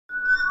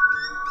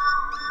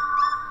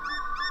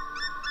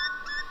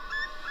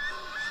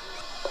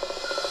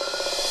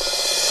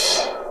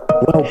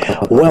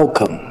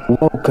Welcome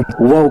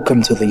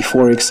to the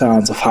euphoric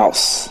sounds of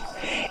house,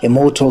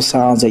 immortal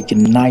sounds that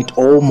unite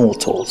all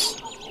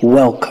mortals.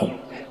 Welcome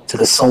to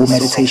the Soul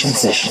Meditation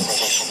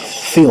Sessions.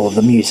 Feel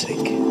the music.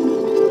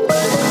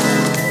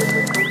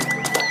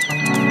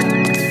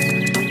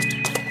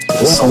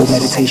 The Soul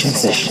Meditation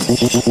Sessions.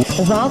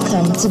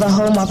 Welcome to the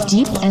home of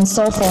deep and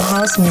soulful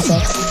house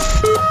music.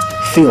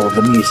 Feel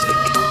the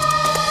music.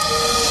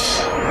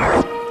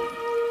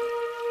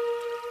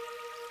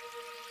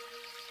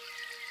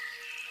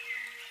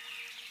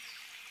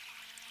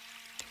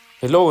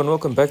 Hello and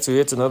welcome back to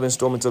yet another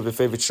installment of your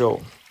favorite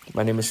show.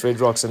 My name is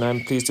Fred Rocks and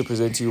I'm pleased to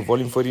present to you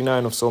Volume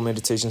 49 of Soul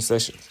Meditation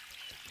Sessions.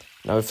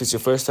 Now if it's your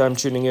first time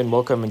tuning in,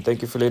 welcome and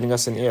thank you for letting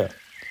us in ear.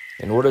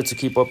 In order to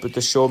keep up with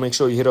the show, make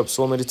sure you hit up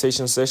Soul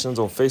Meditation Sessions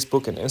on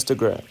Facebook and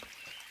Instagram.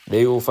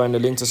 There you will find a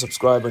link to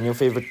subscribe on your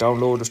favorite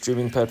download or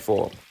streaming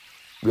platform.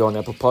 We're on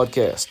Apple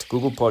Podcast,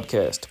 Google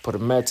Podcast,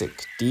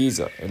 Podomatic,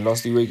 Deezer, and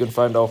lastly where you can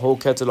find our whole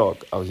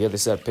catalog, our Hear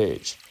This At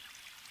page.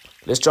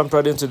 Let's jump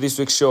right into this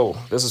week's show.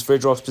 This is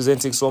Fred Rocks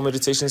presenting Soul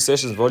Meditation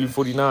Sessions, Volume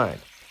 49.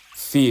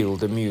 Feel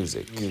the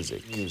music,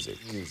 music, music,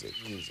 music,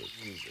 music,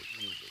 music.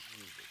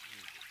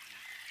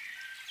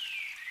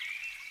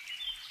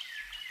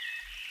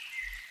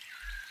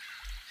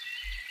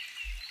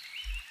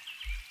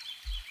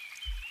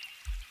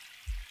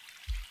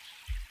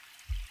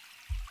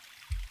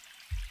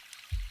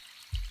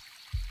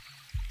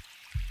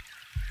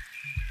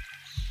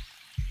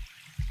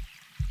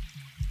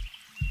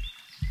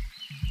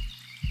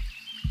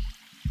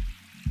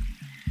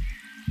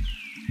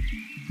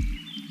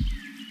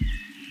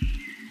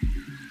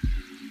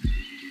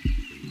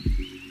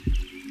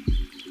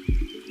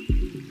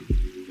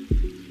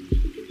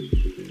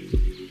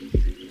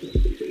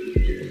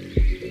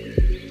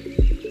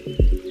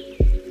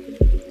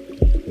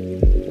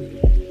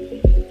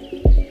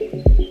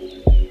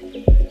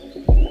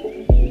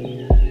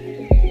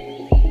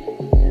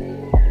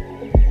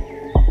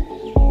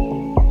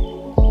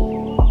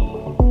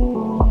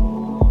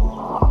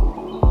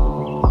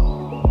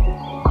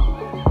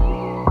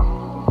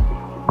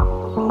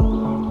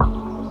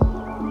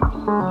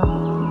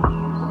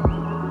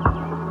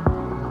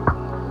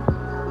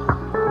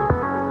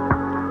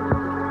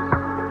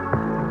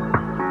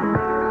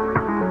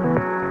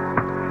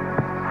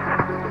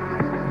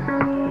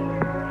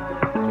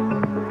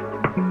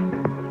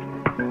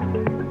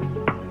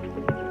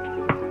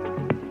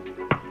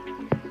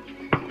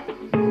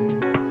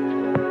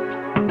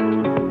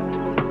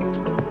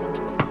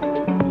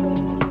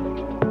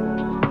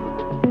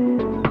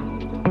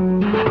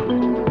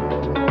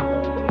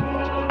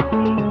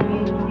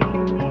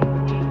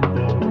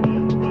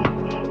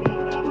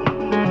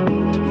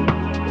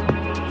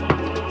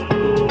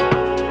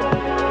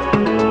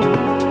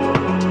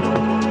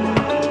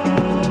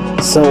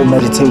 Soul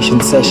Meditation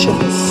Sessions.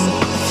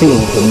 Feel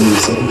the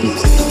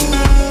music.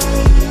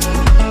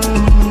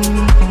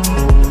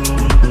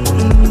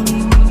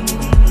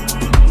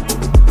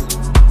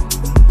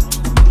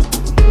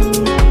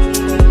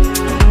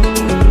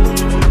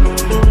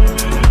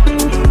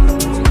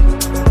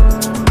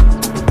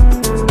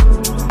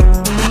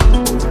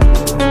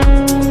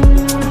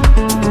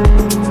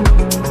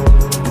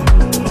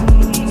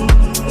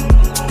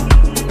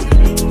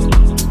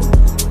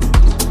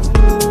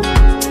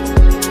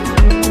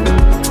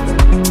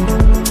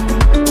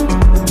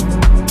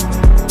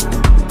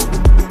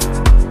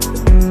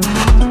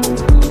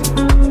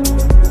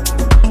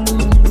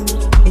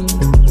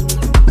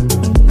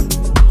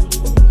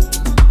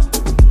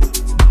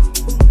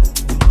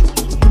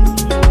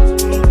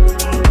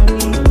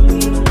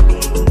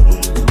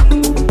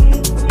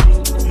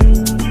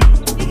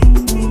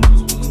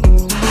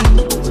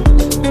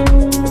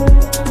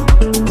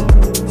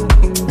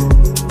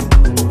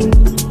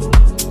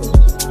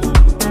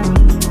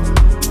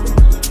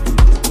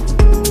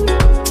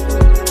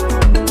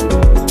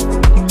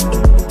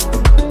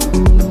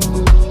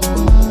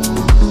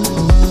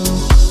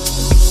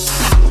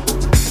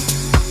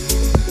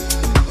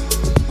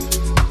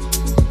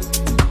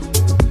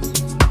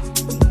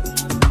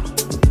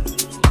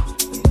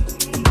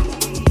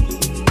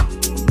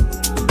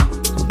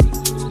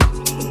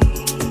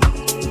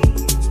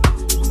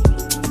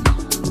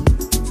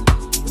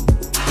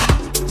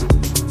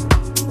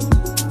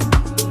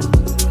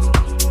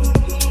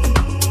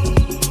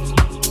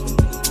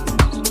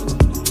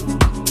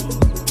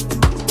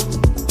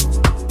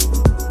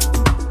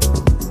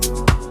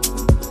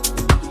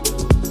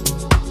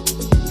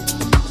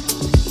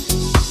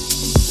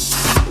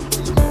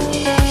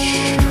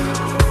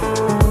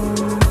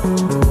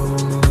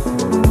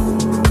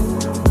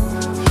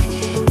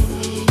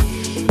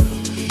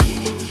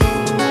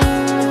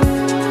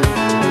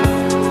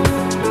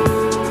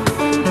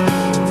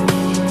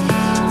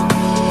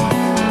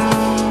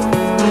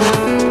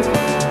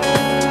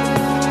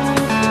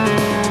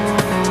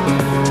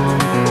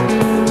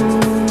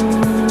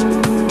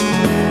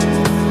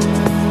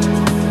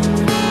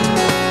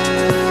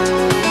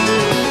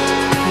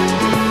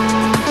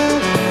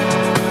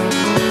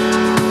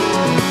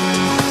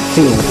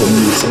 Feel the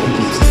music.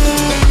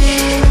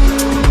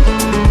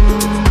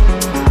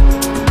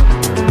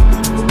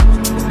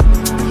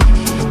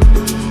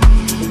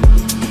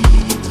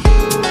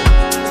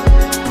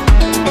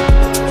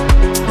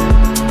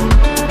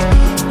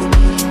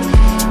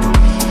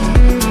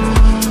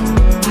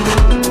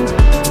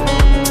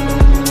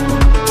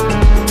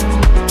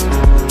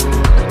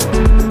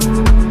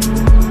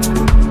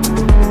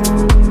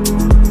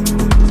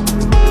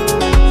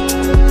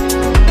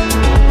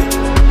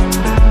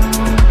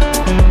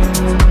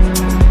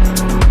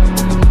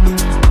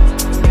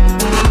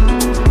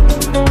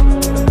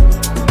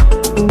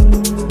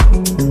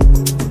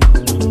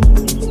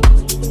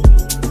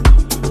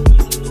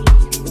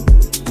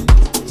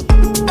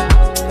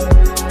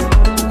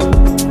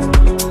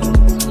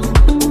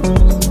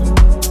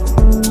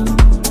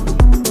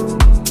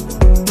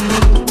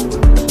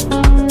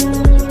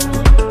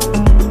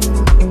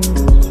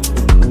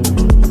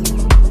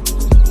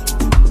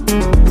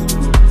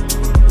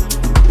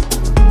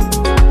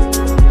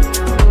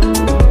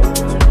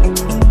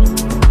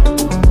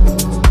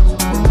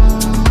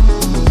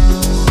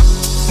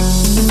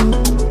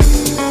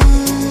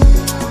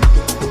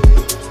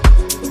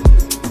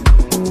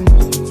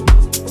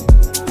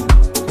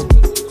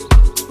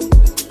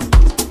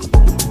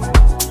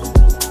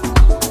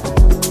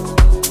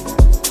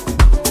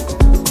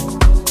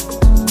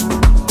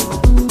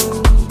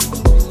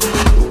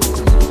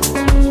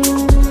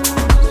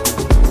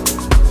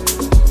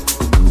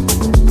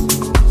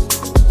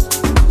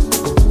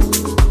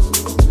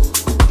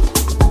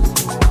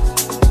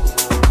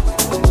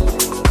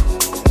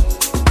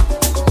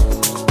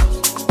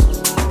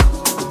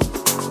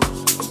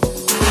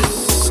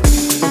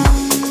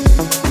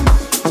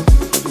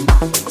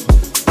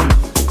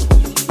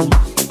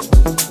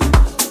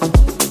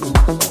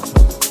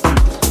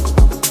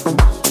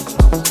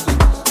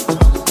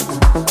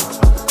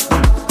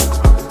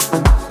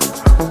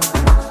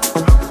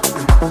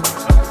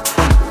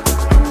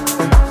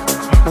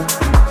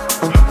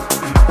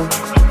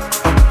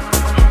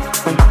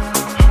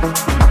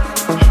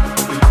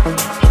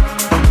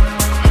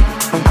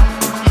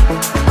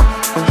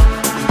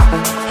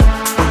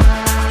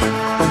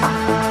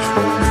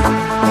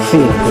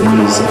 Feel the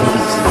music.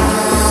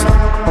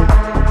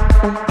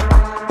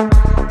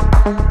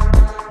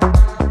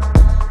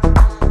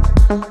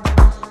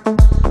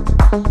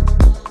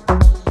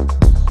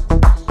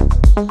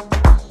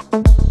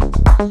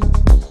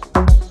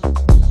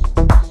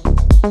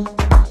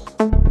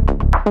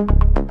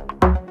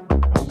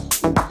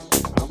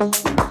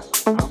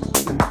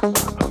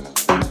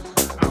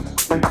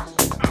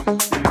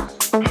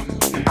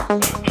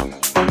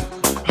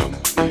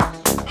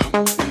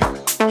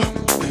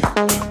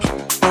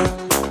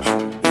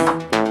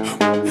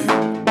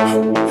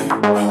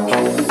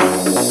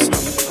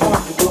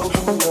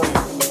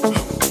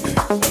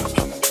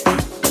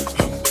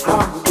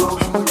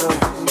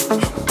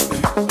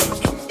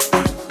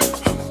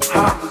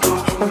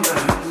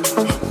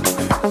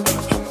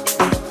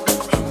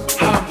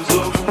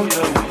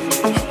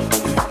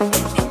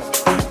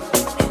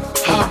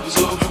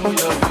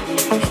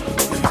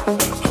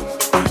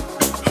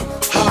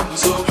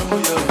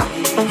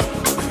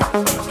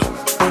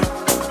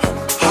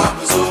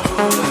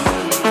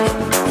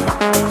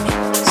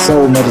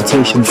 Soul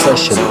meditation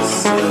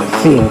sessions.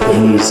 Feel the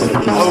music.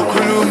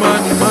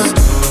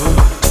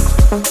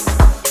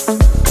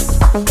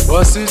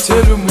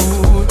 Wasithela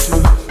umuntu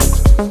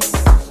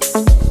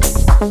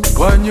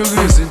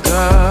wanyuka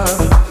izintaba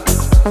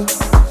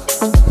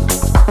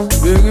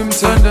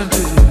bengimthanda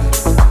nje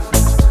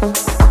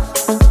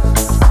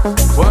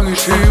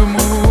wangishiya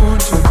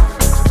umuntu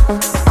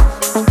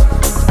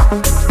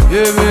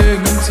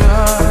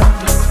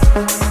yebengimthanda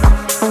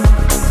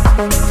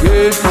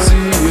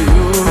ngenhliziyo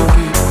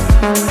yonke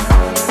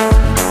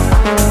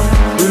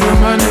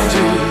kulumane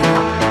nje.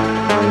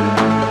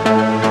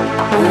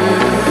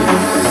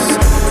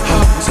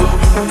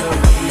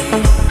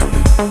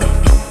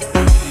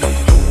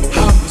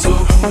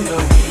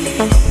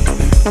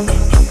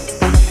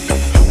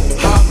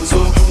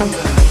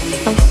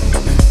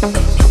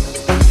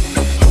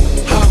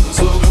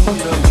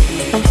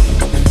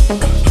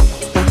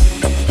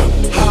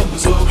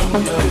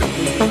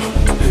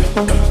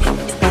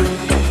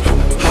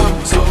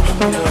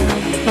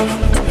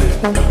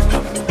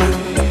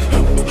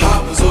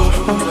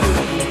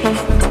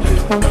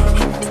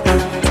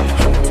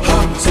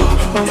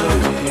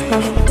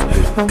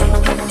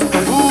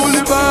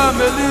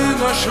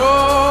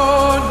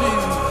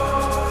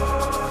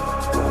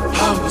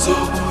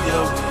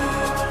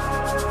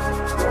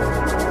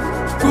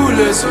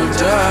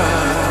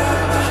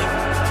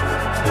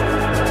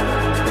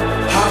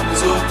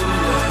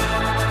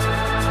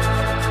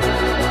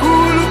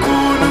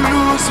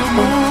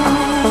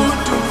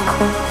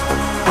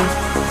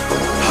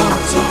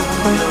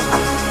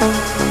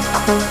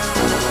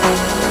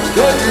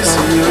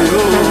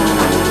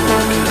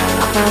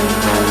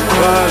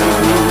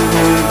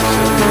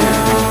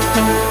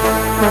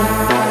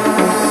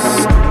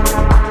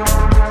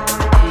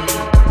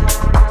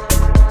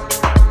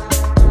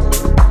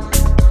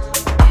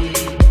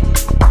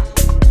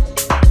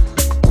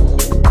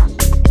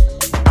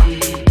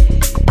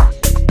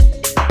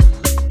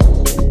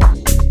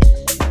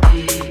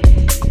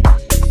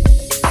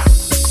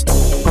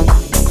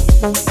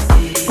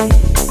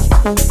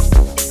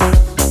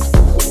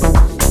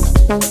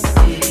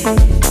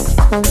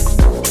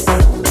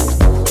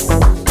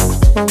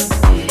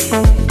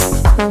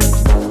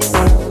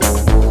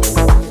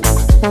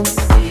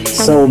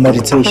 Soul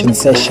meditation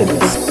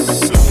sessions.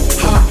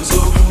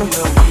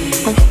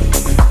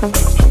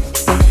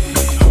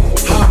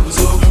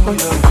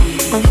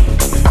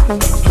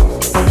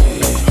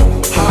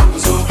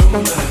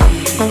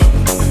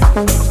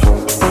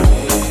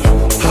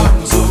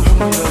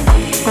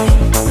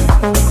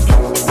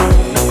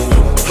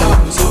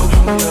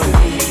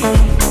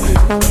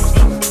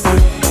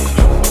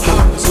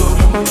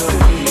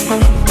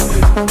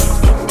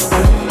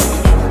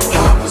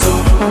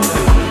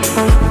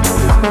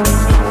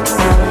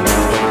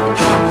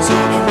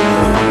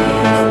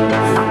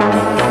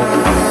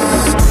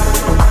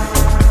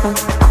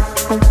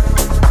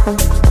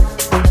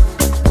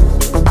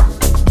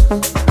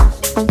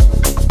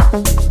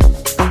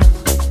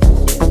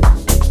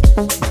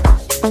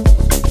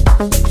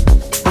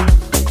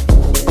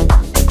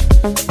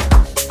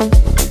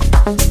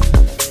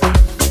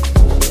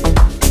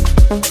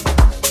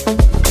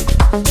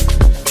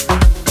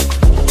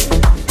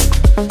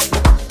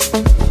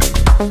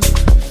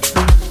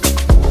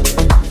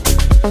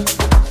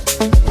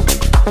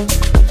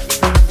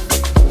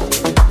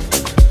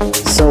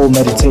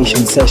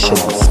 Meditation sessions.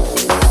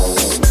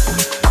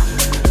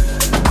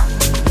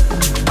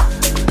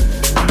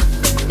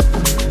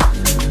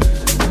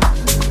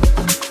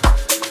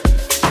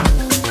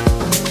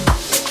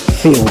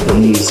 Feel the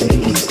music.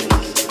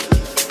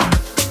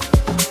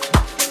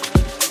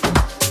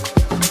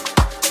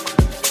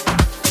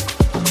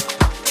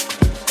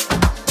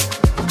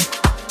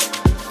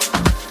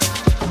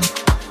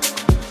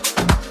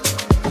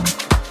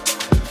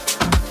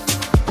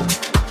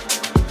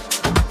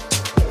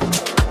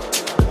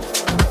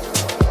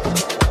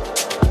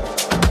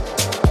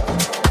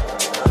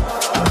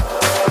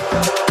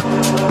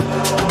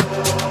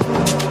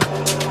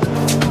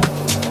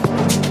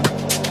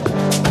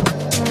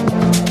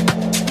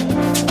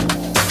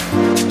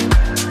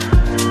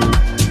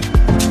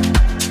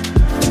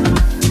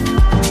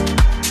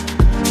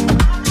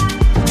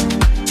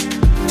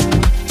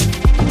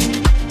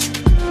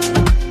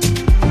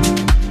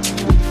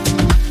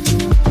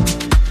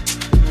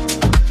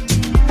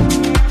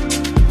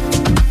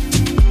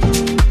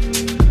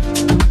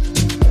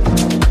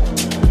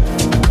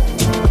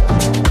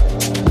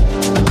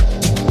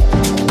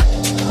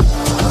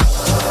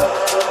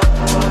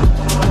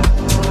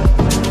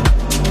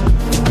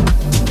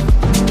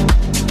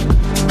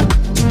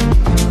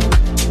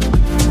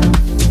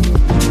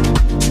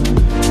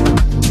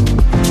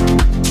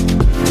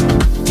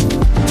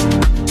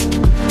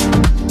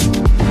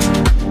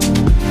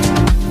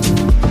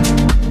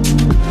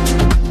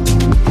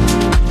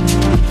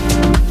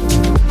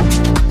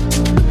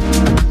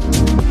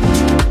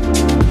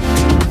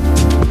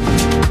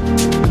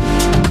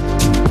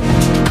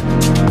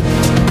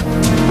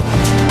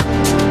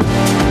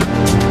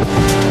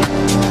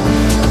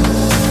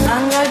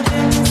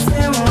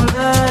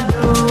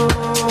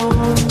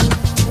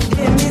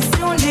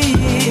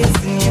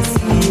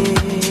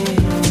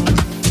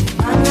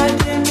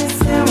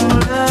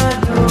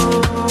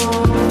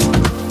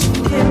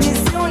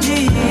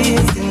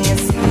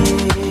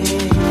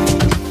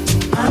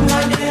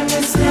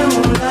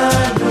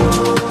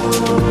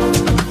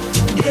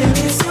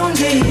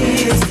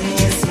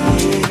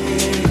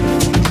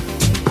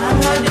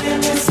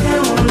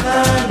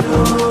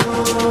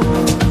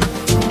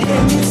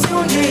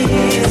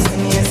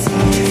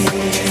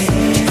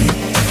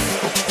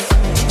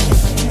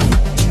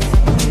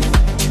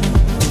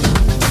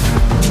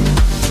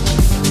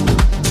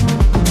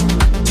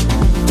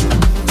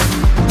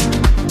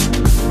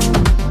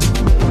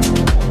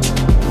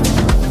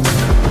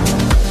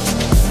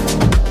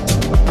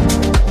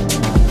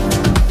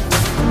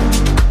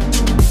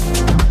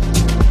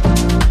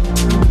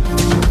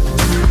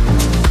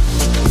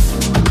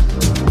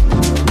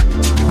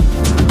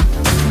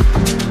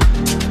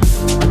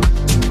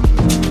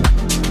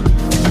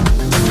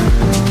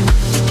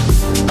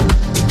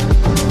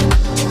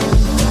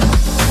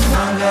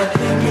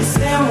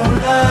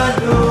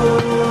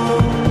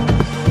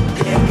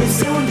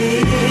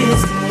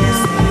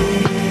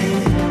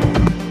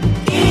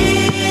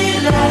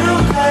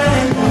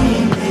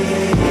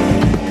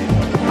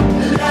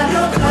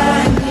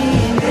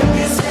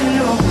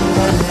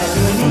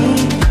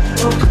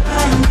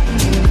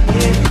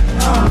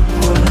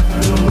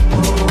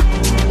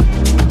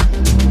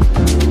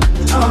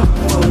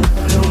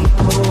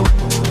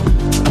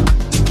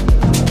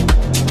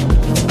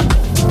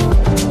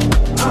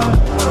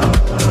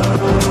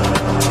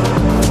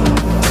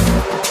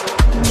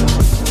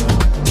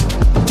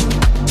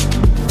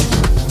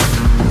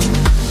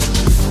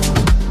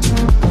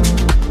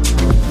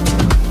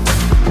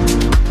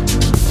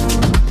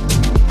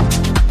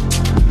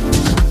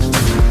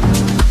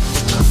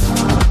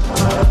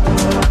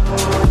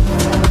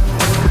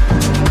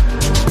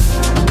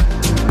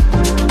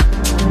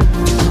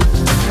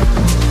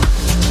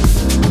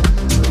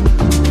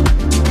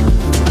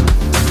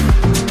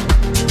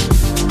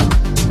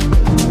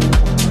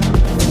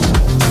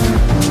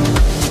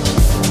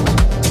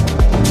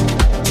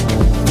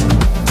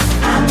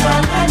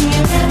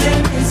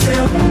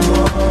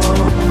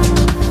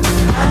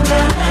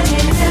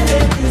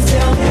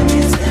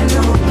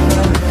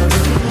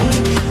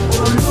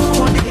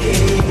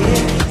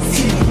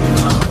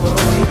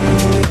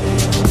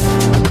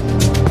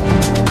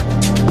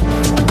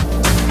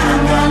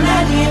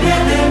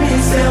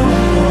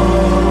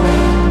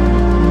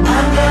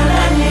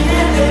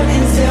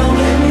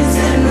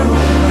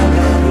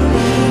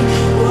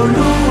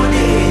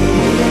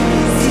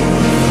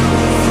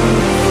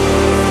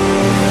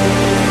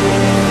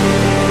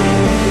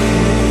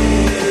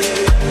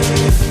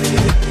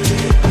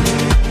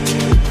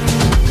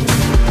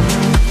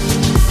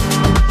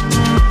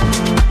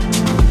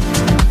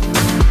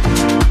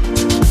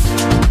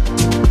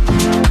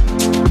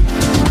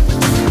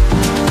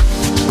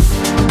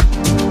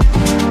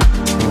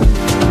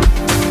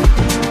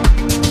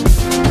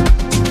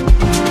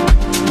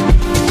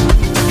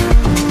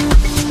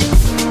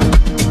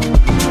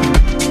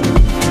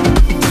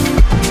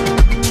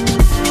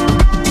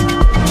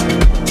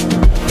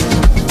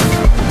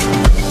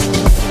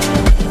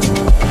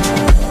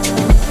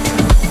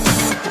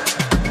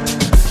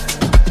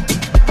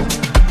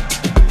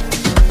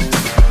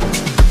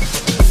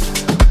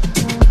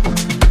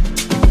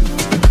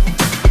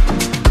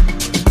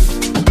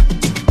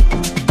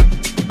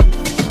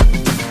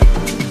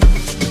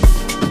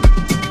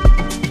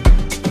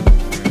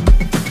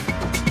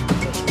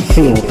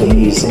 Feel the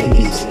music.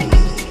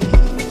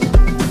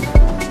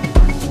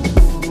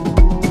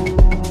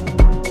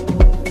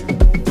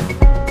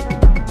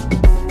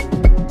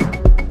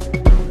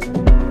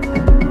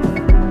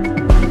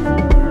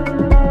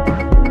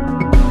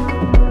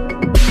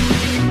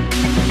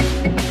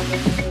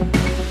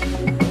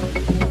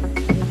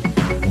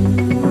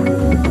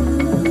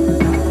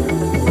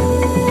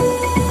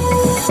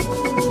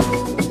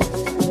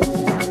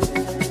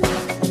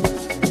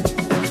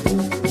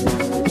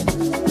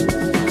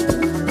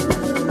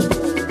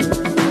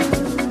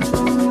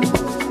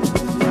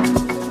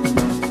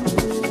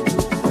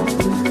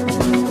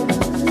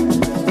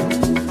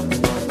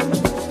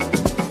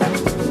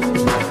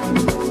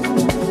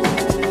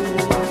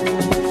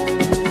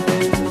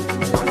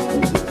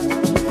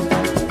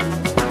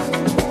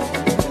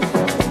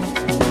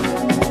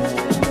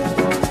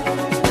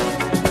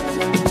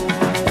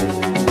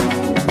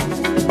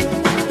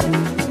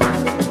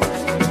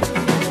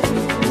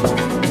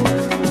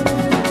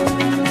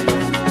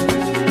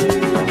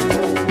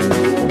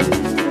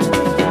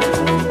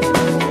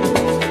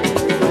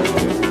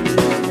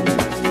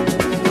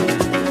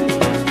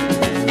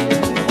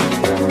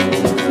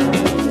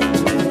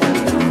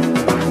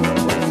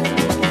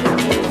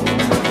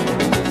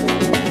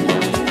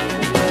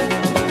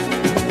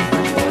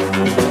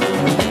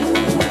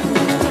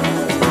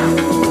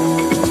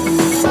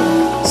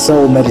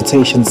 Soul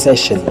meditation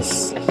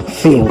sessions.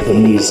 Feel the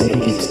music.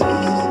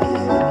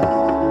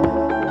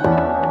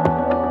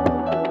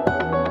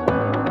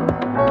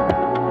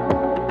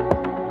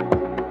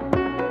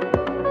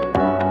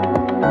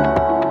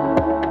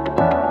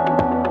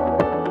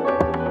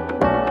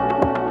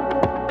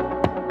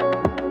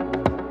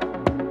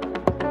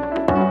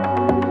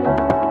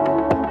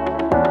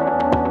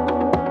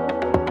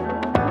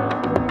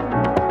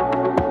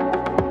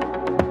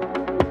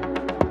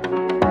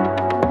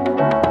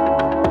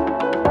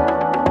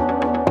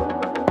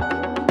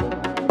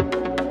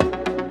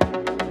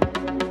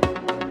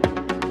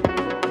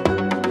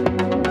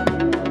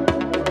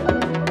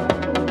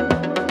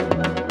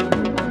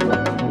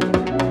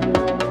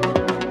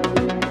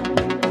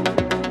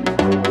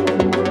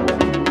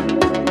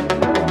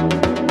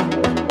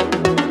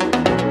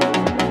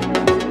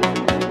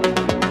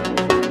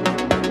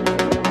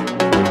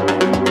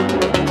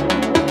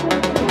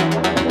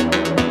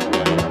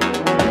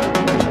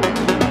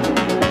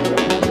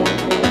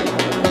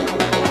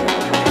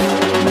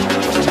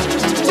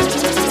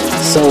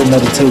 Soul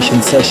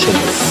meditation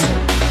sessions.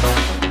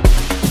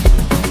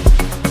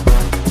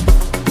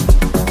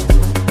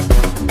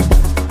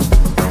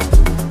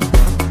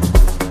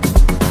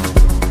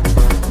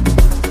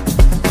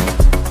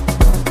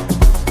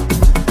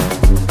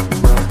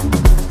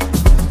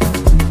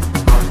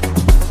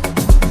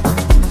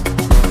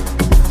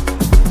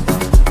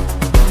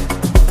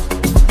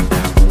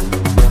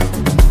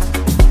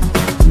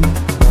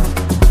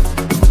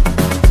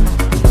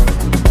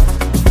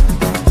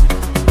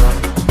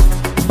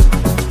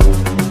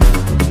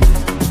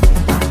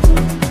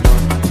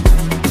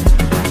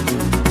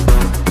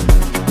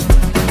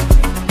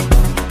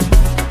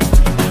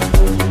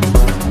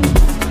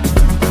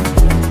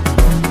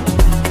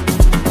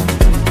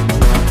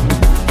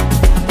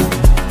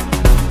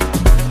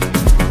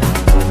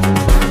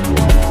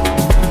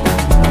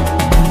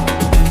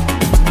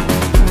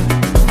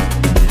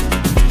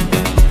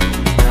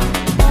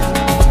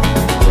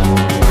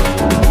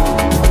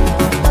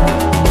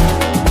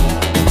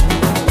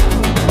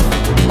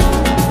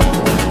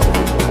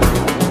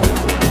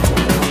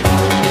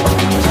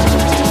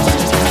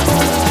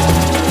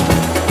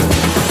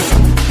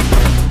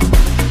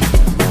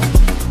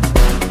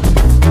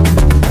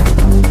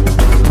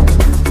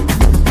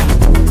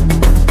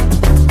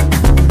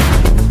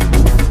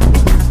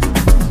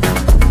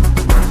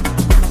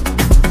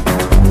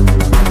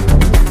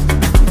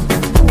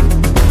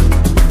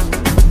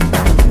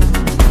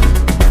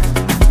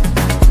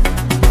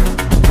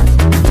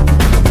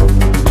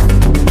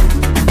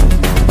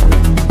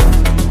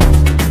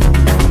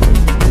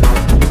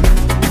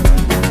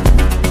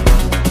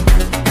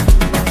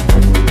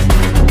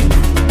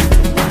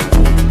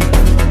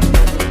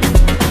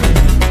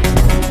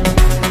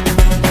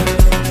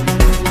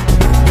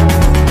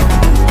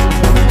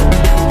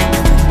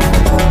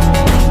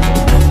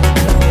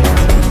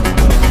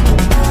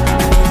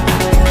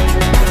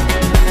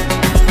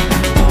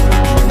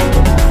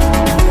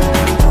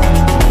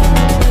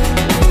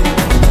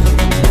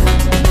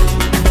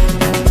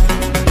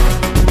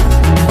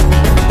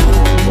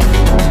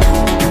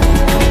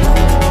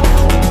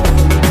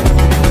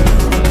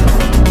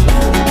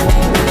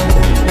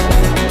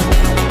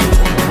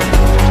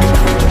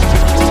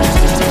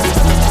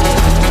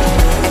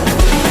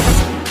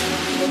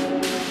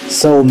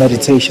 Soul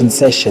meditation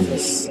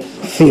sessions.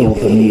 Feel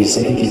the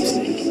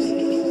music.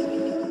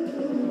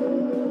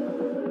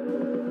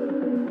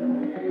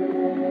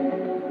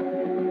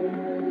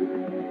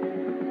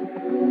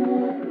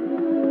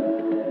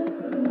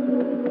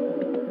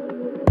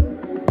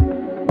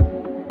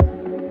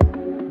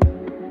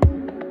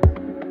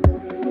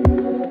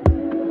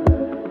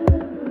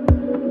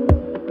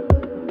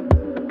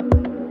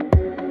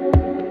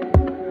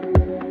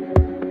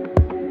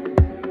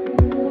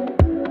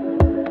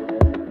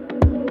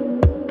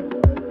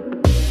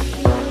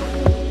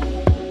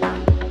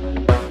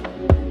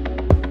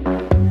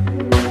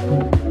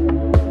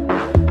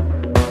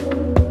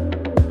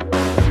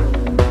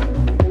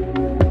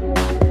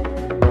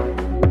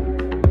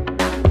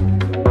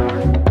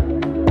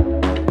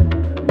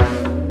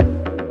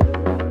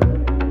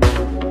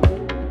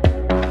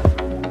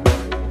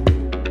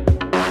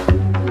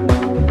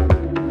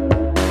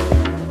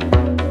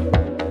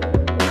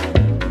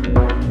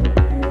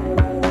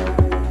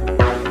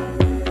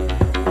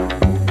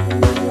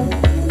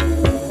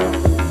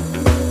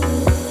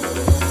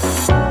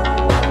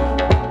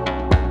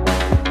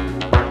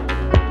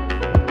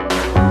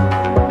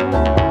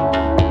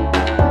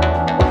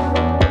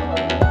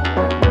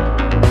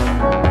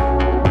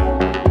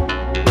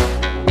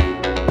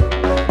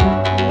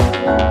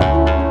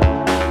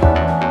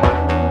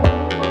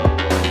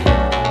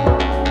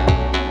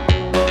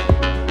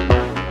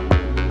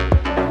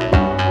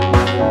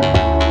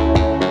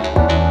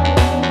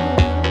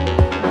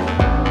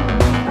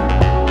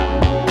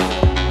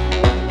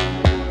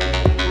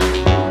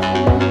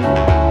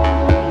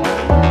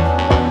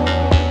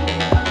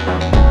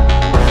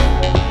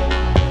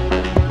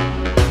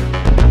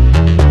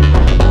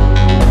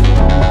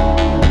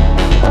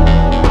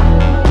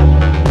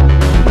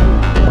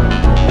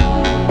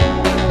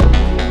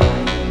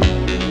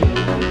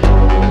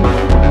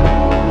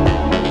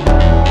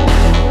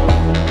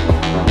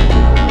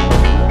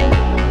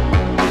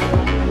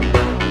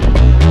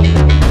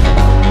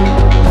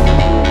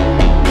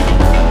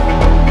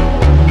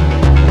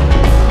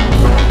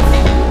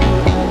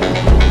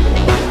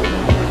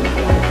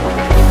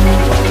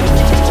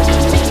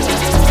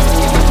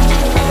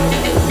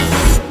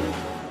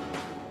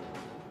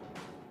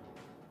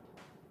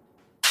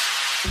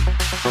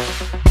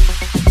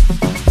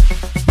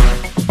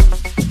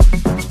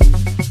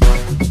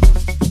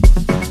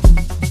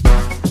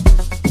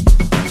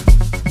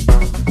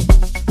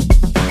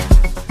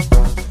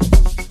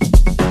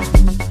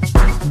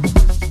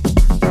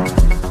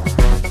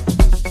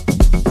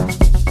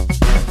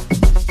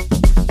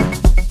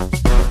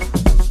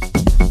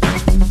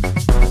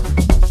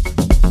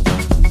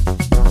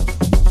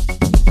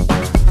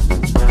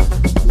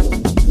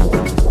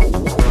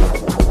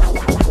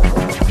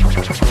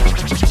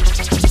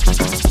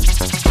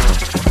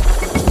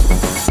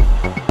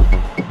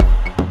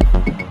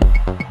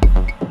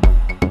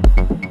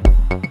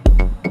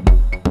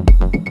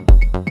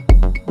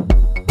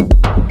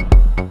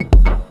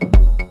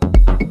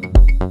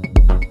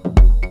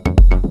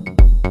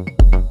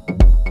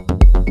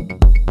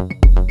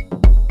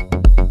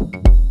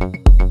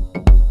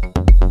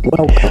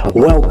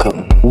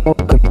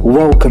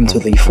 Welcome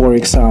to the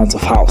euphoric sounds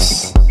of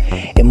house,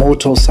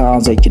 immortal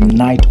sounds that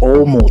unite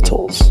all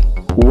mortals.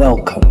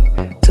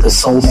 Welcome to the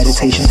Soul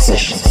Meditation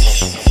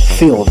Sessions.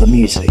 Feel the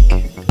music.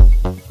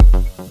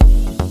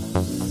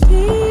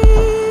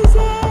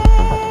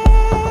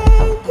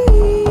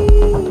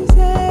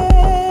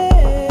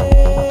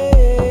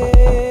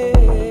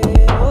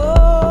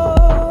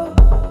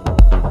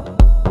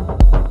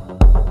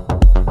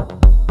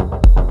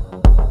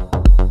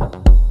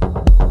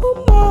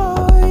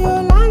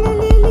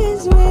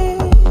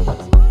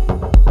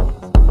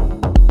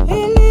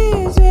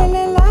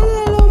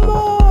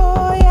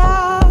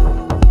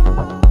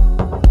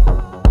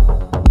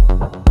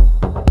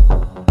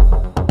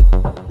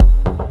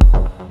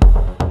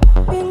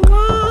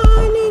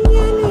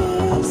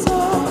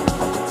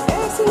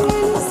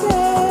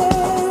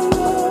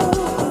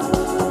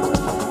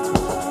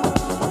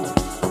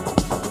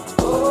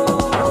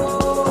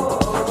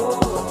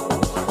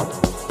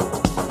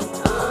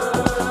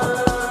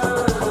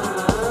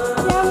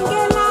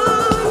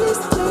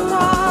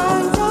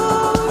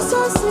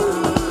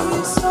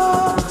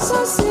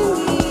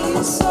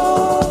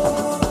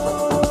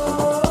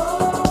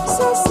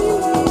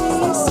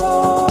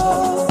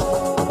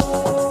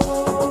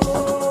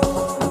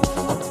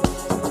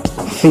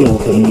 Feel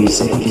the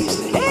music.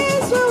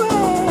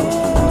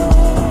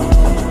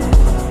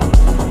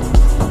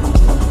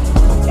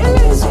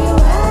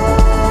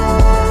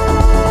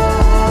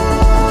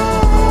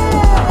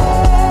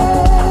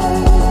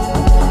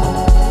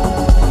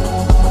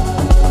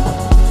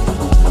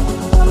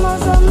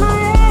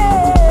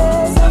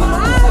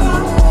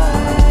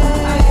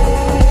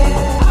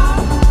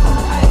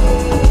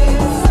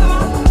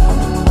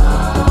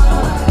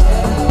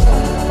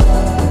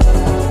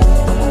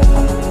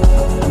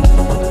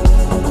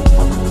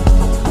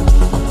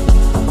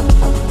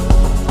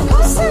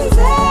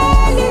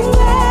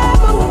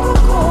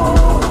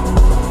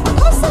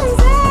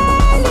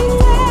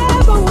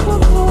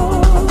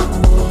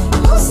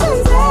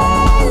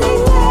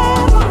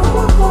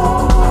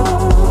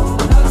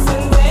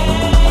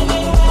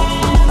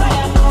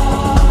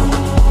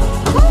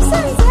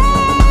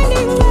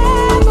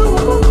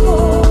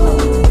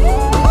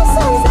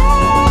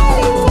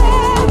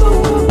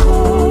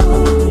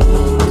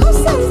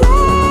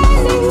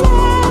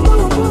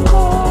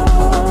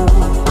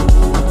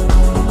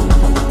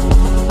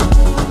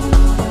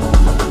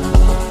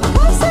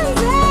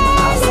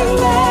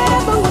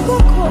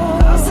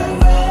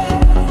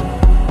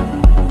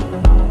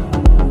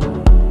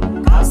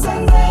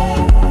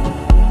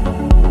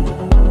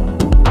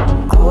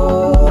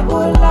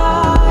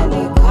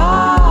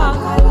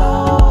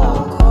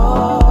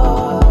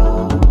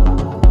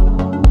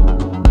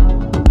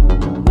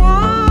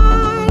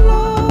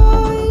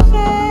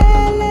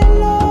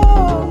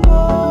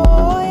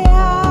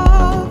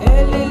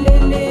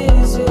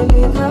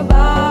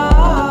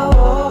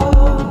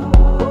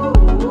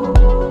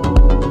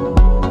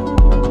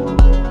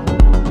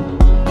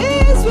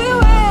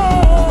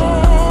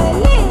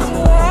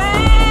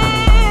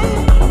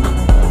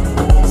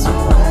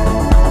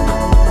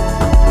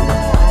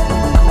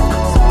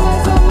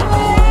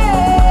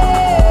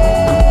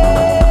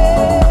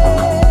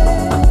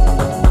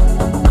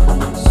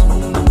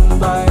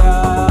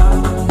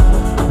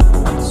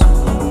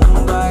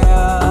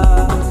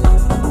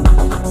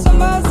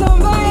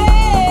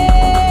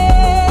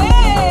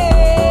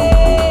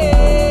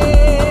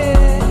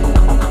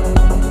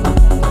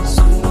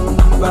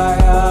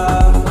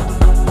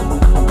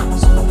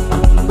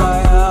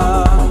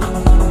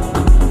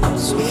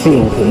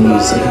 Feel the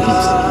music.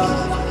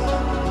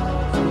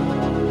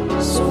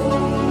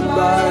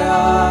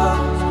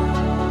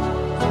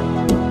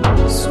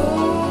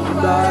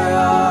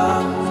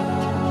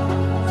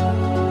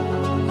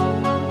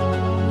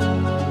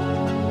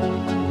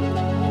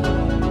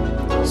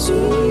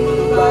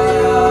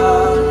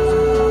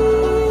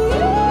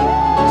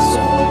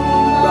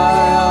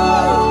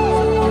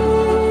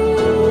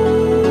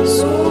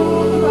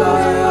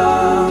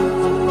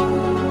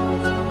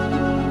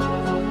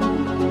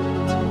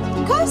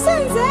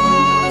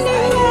 Kasango.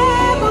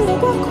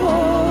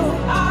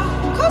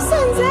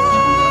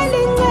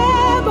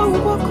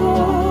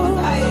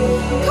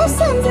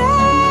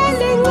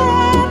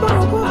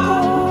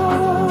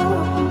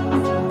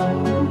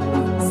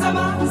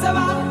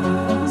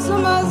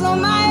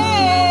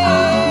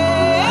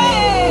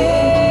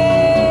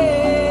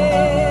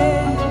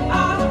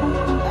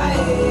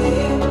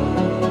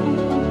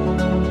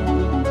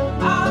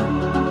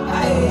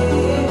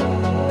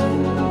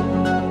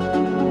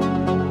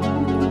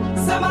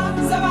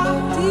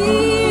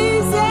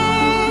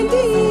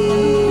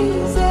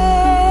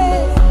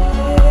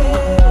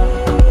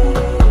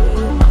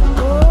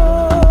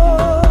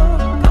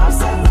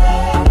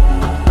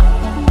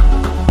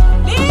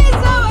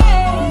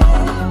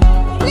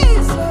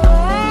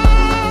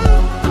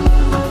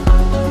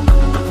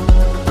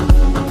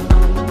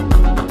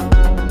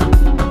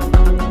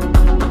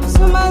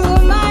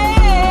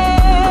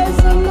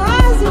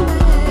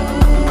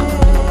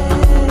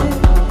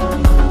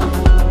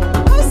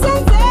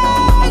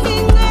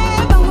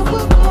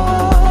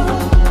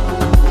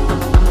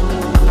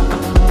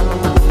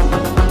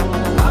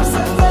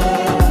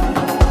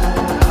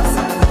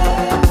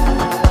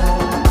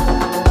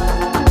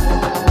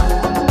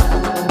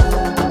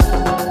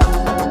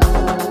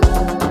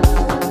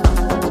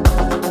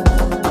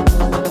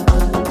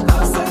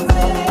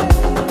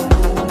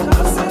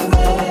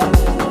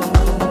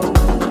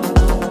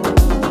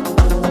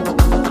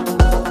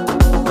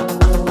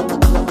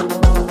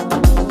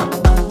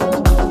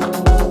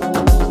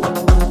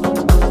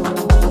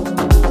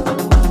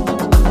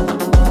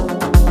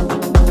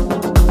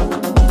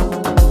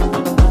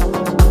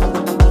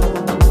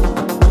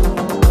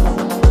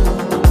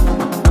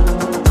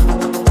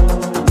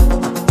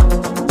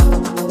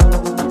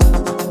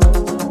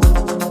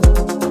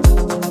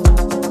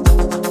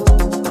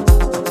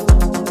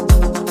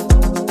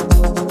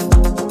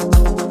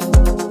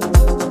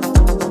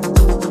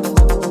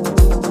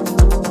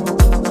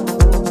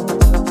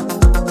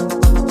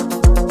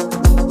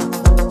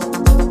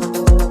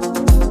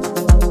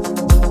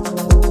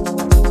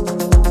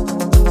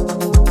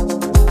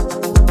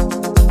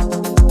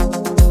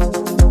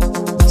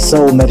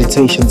 Soul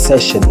meditation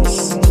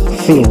sessions.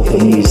 Feel the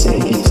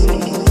music.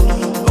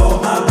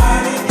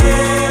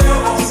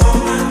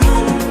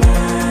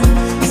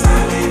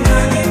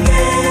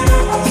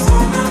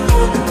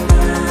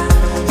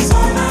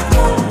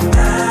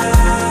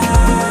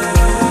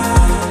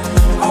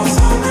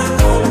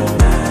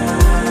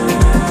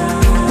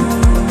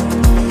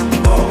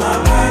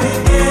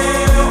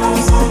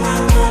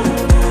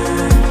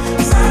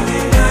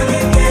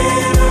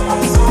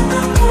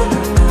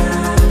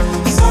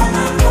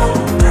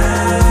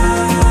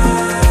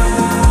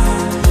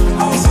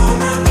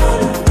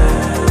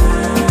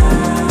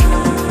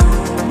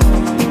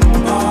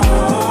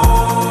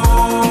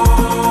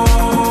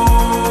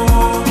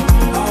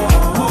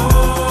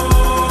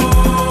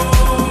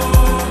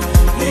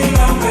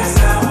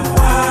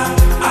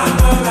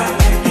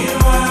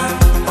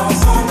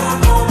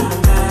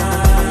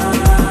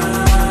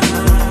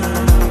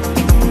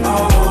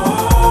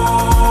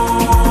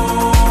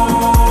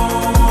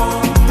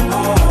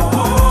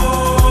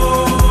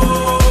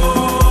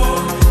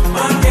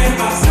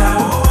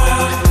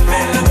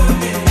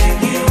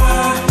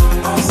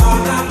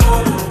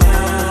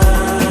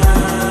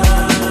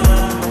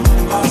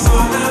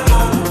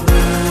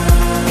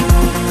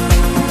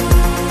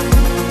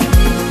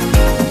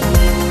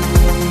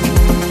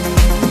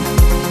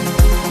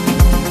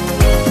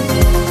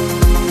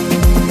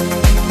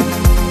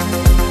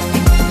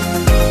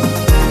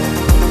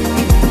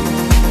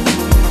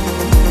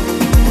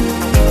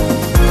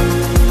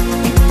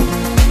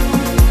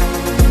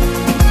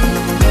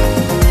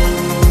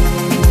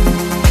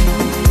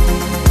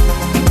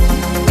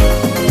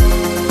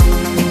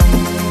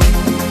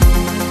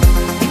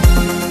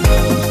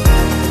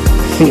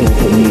 Feel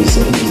the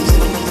music.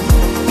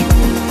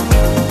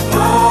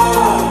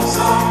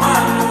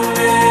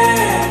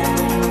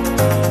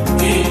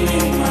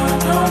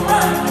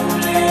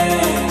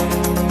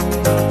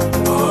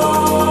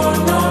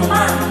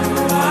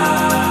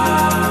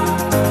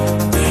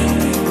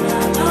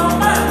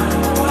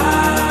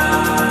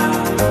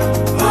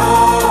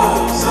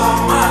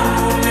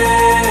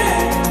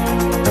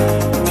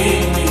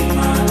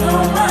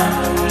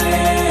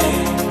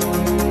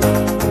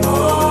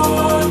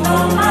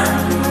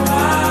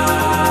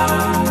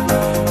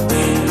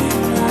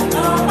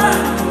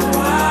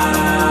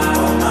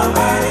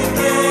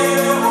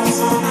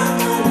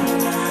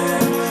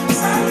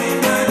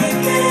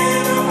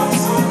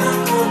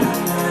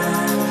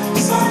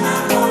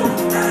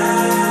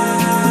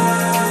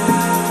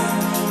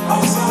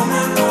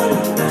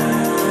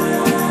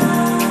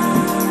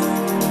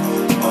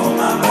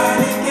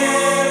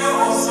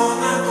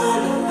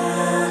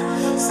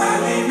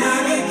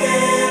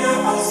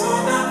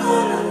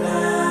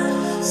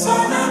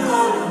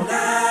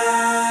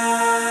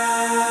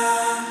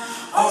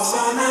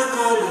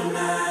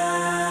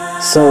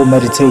 Soul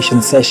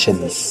meditation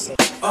sessions.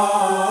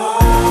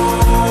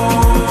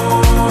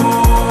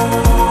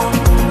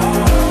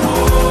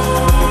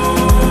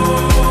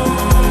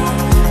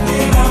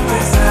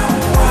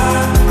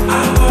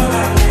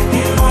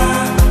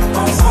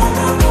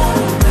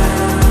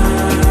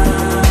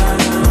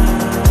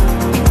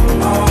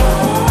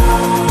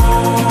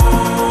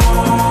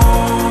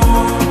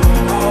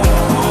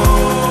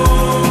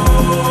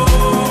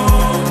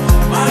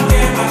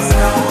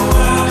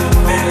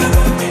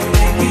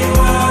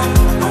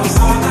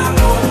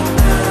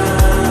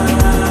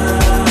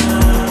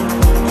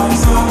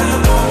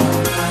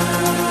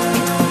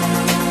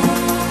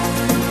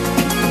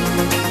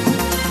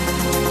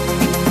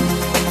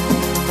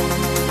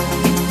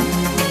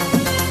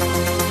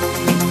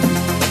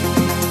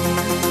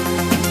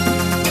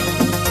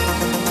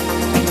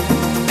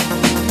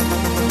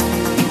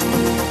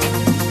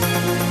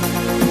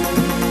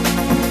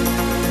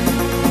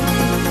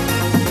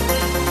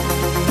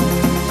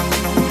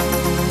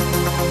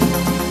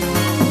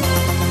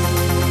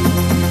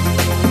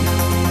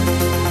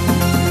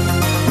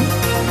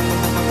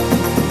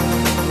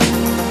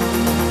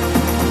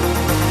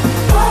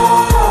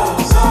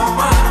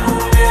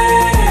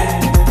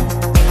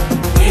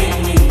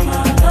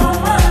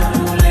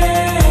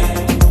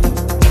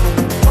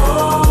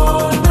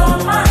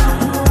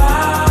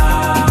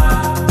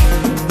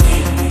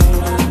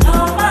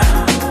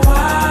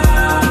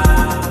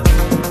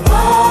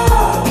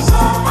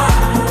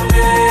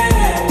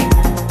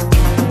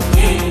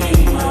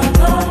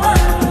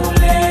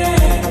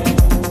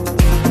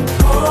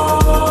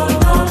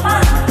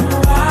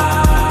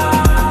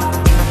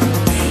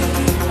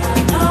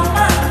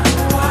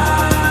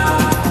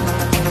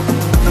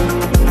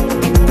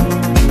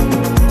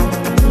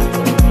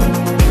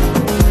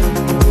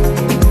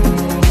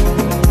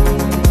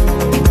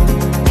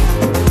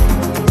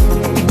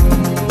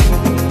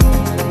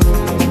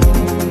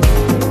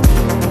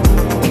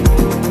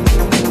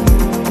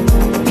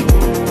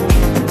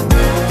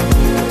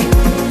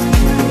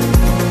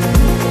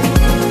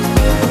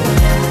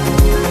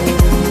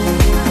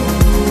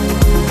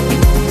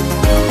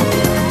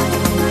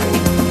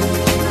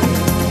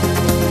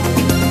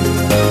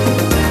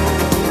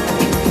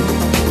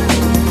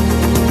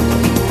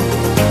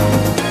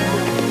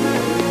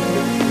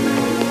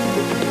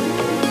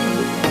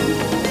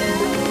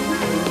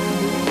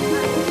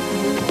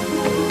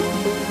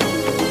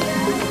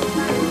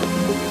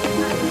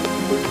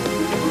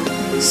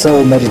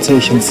 Soul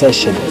meditation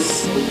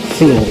sessions.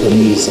 Feel the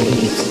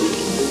music.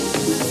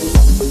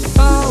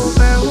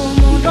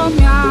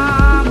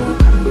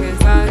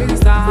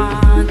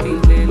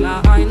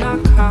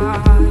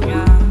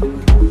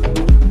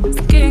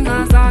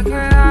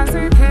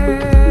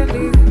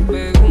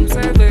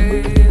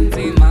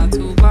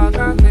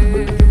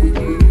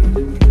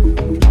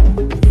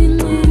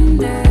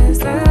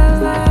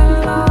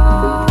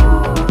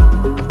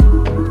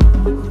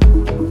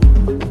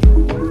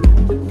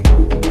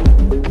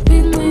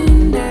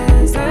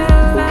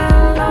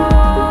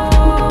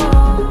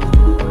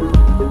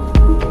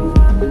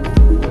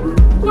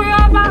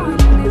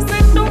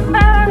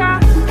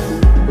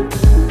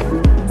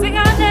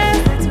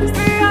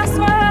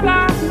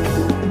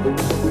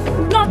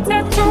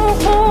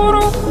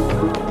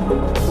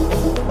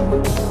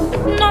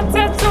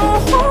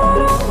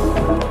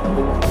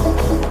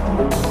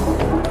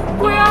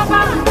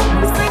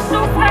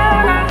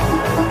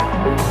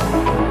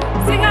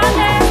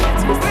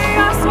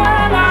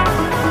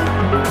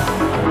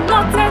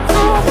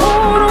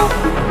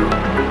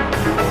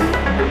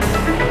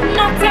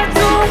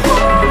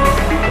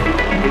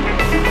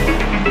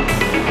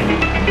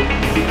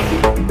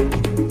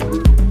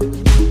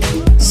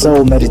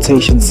 Soul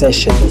meditation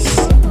sessions.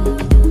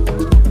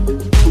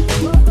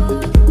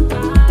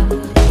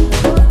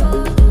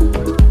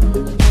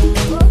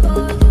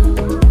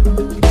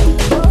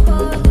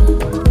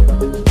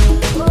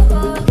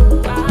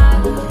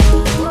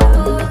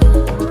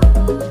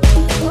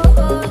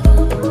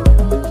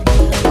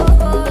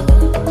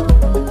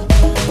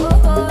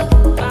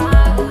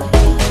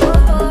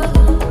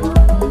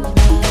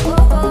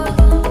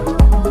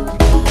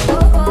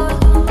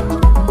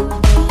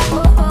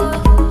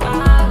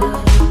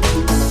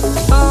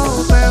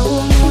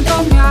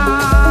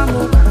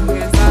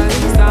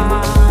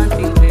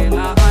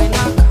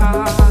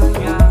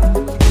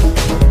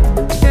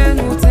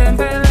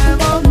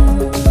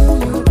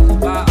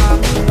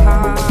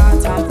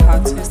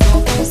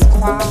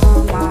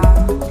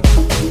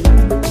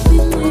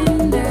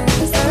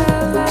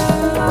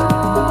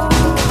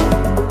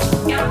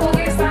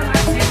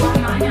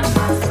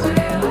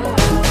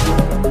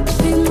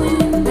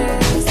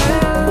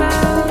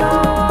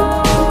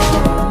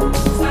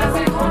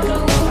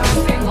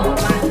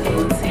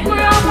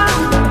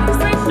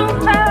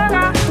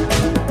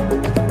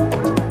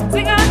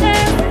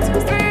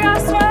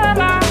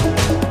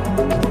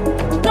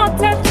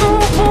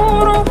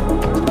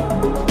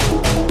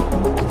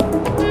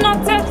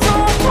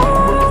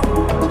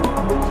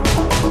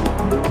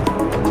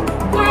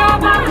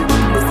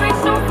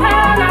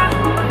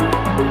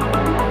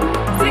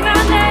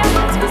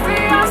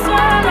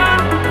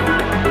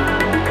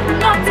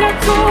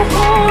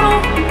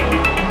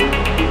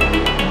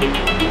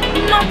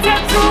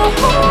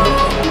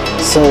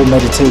 Soul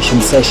meditation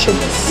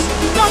sessions.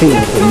 Feel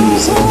the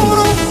music.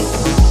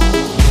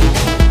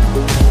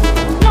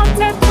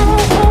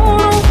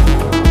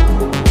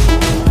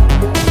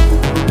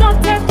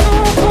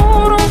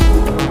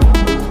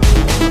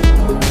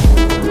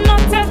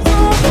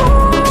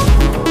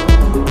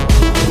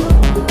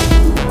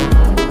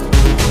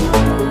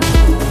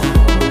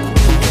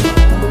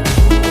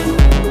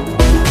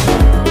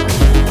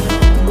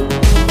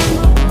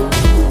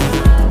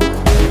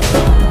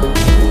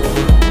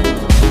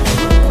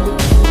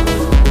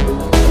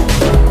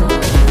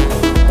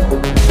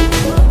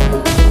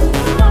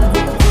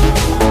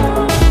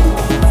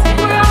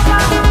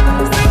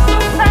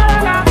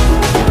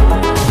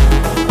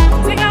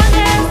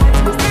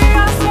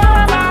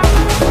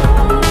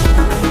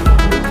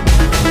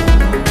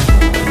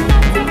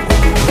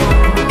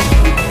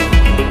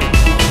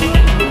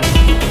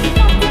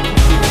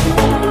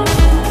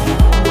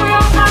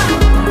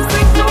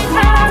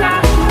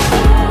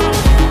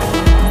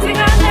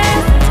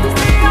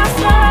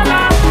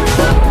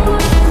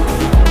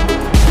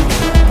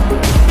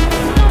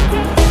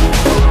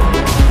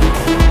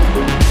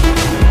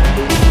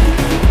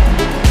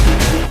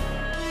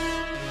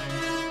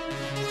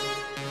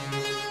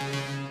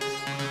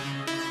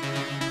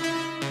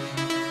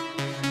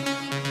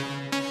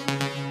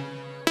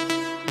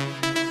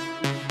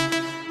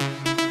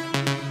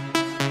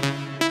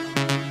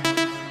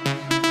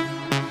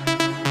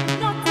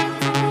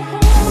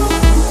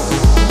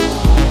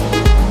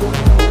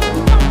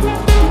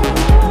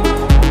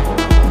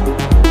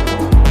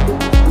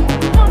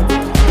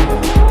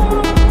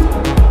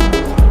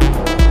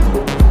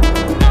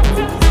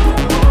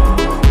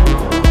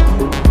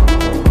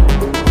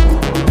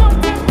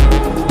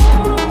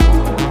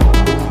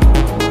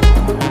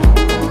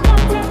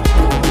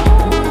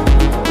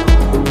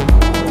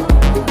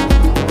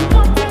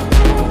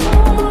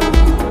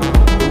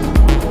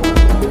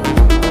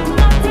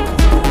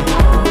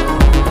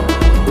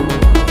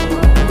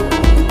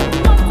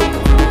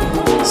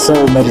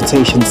 Soul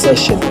meditation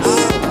sessions.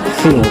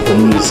 Feel the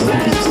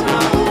music.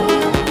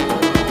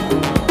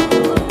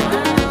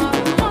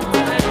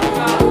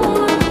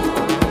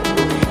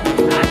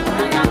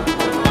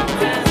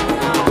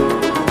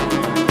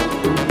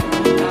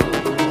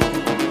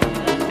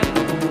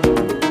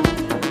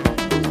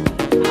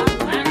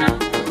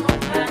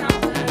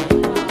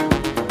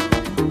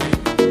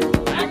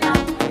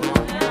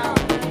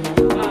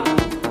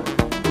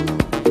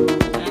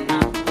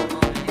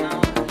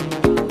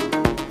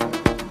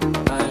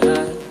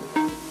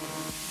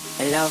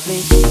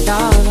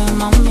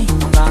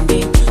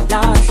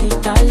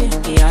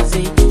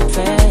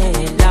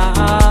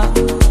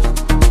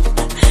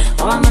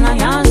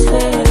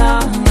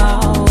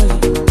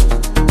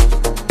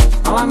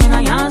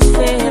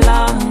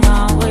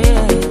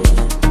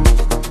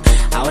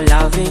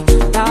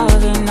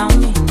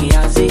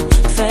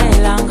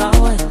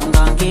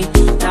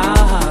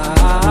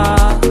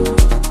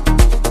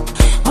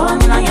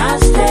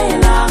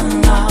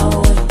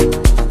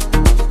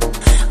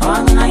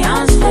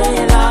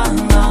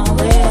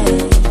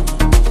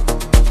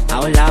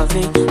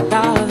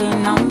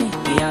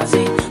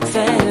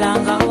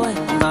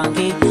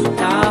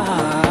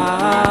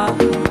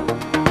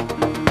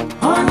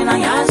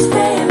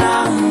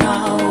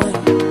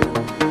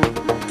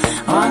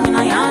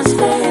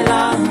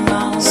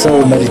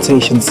 Soul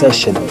Meditation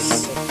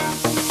Sessions.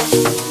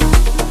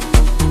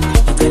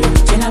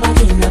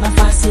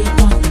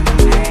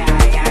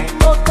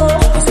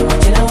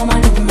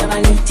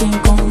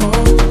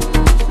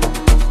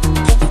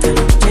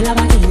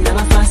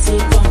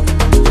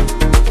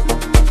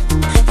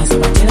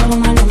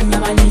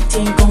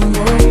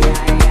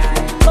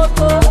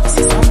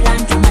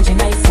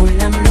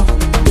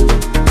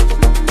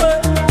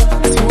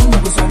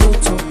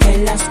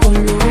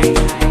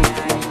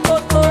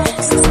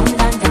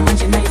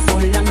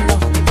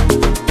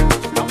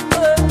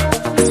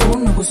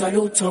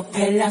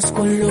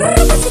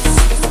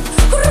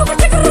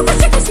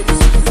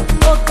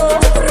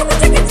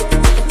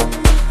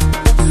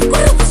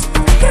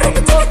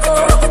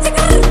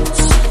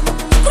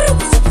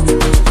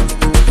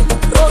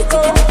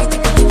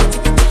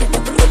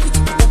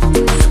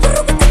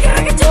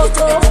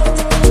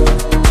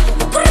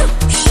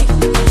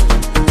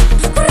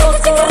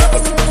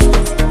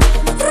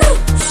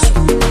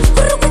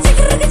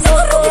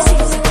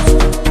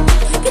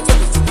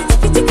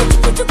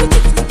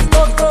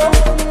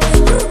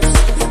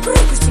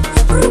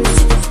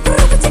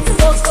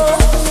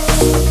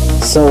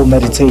 Soul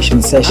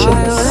Meditation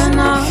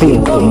Sessions.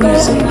 Feel the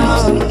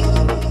music.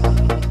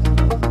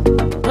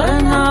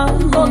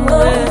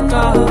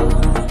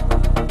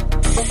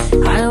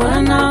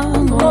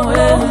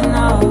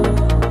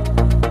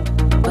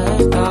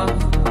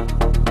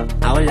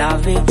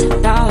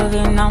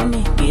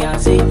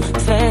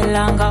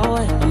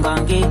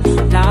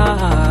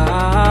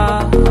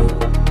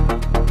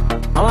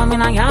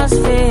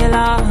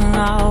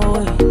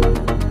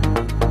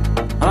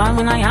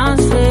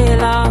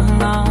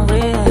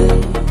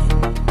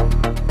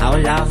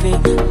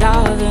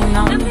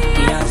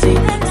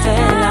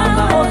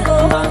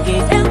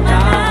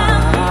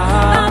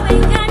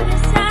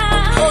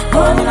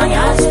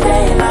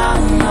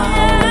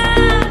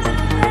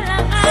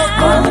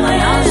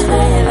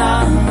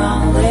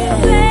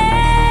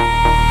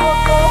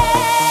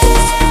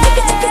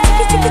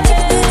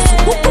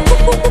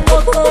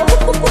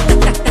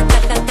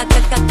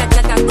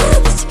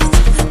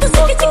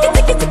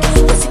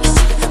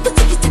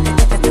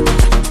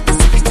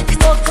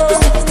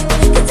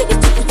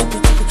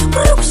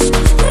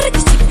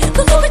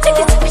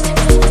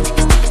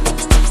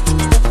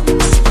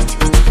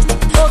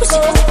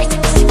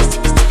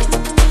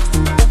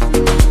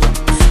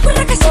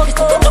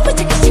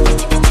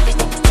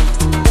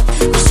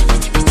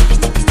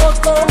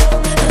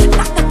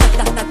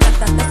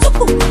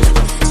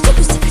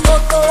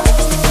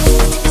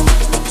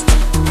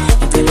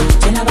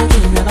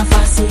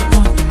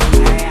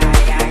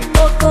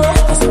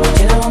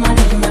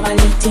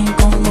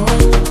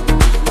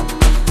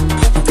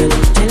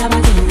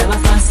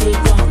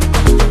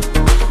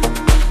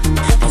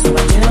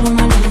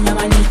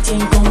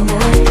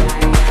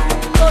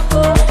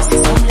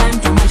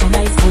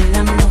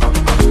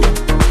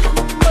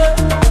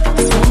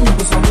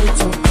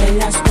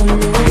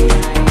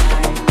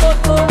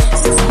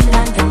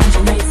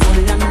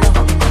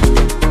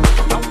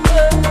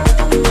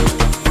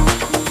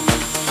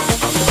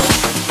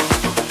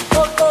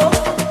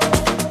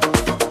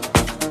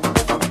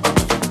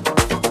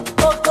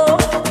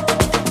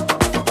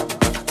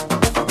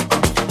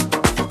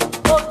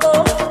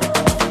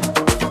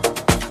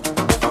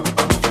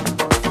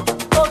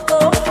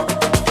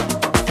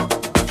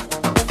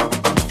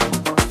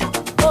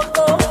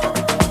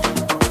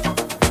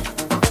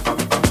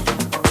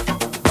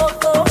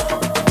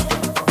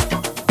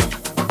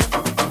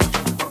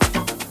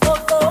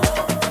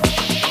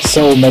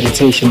 Soul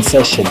Meditation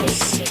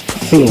Sessions.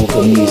 Feel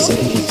the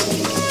music.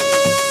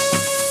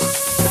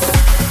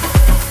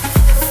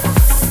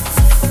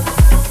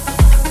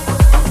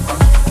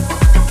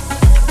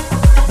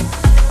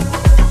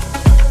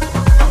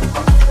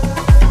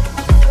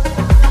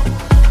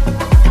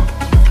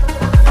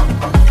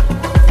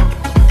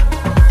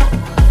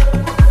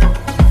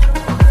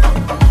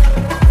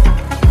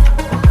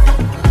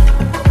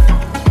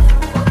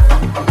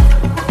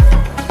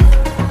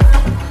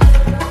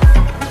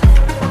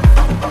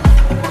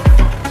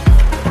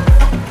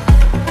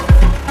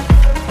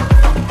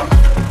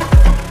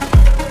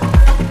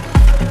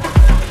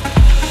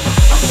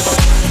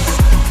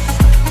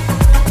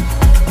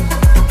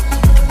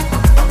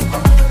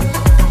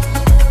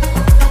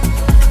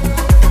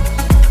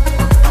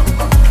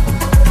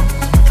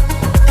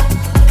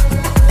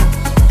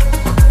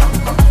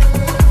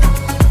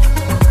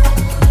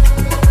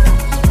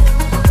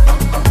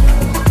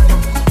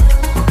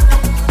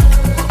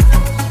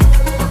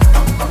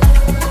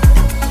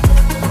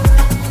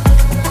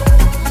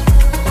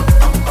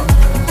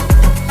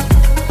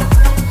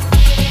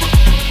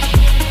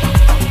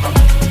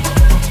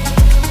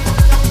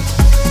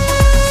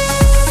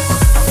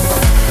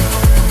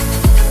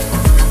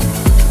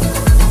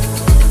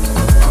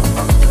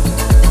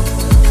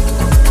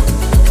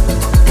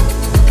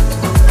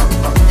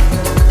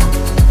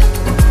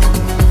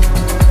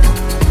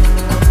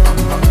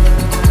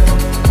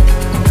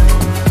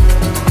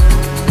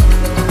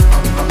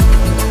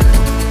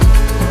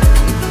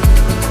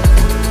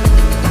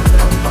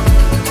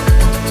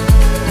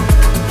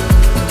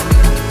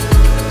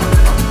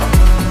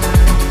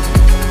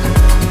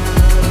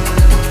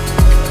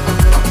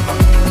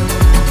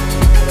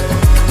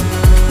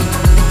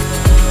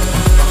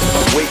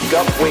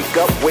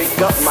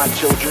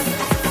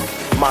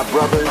 my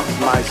brothers,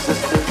 my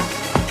sisters.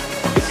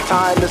 It's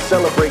time to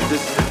celebrate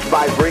this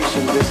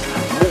vibration, this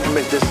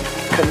movement, this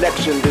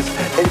connection, this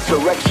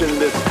insurrection,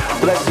 this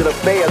blessed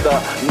affair, the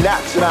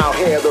gnats in our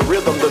hair, the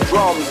rhythm, the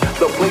drums,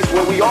 the place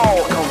where we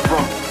all come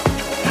from.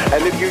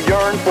 And if you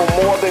yearn for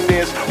more than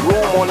there's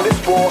room on this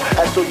floor,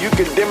 and so you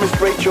can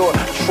demonstrate your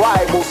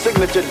tribal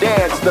signature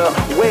dance, the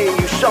way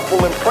you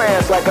shuffle and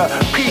prance like a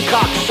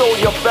peacock, show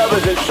your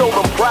feathers and show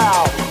them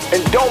proud.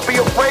 And don't be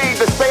afraid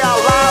to say out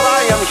loud,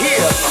 I am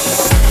here.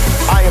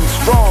 I am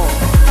strong.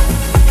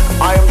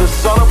 I am the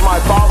son of my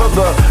father,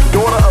 the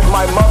daughter of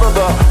my mother,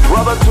 the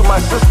brother to my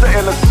sister,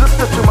 and the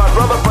sister to my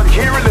brother. But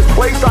here in this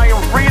place, I am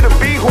free to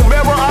be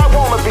whomever I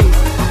want to be.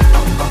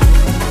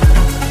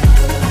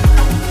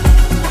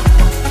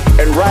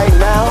 And right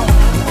now,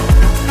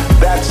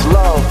 that's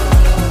love.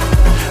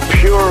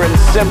 Pure and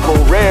simple,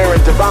 rare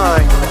and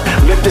divine.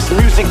 Let this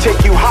music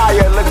take you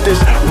higher. Let this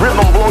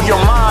rhythm blow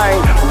your mind.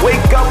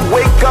 Wake up,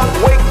 wake up,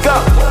 wake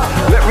up.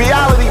 Let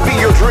reality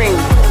be your dream.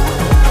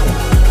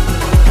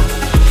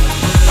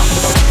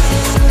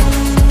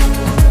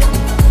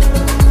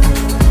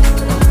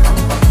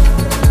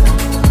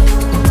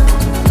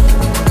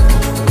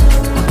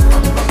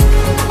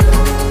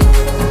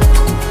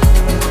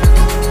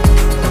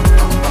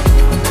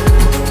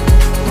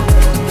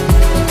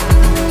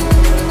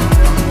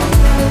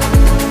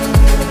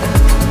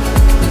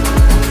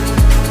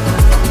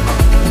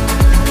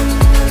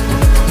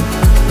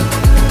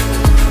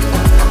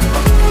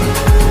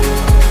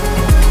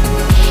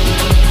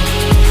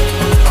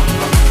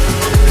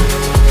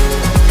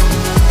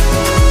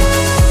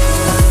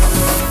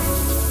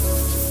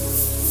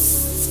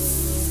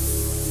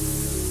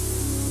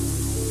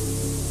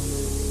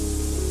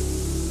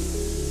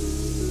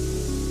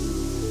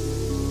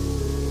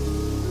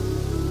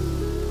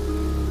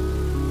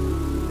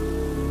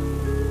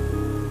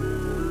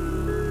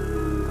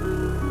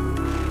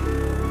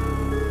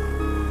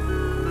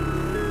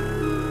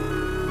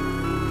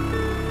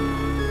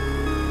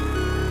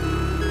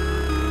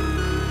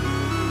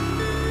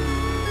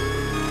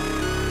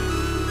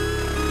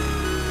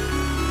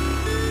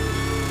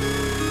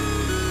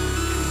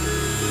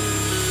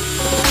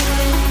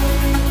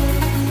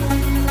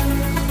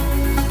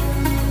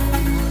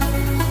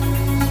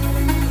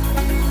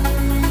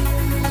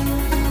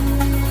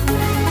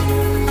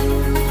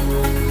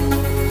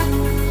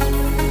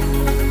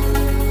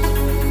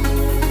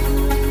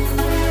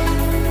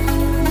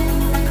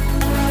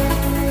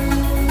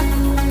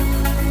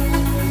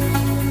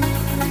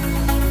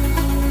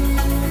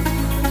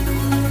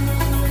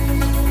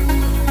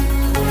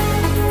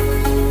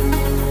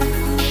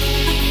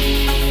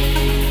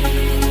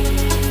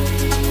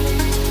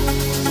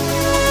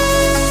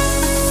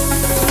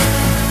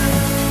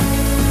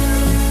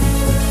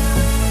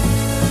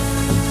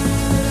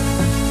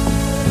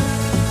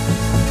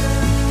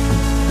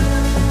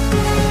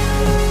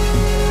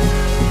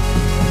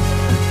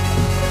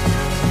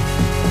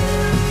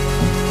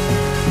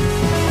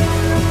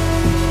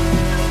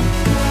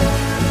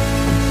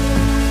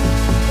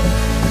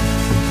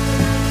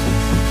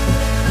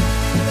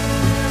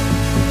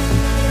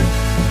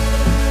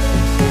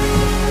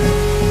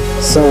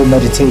 Soul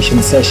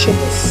meditation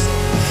sessions.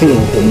 Feel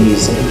the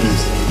music.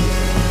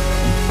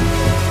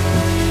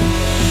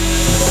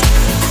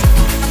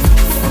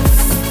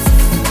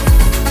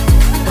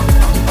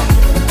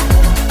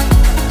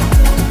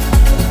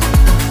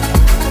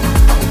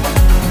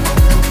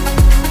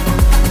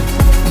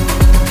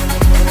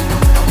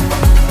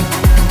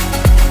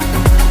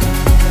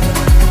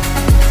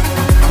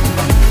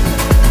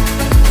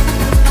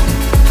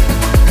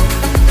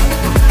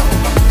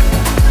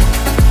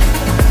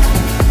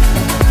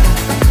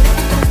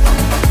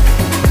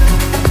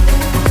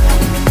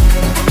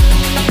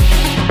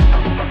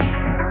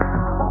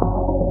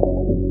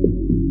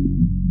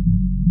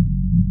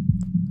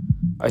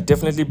 I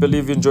definitely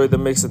believe you enjoyed the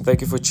mix and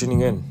thank you for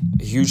tuning in.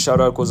 A huge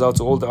shout out goes out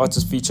to all the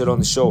artists featured on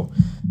the show.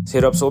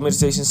 Hit up Soul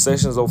Meditation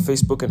Sessions on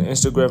Facebook and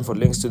Instagram for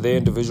links to their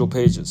individual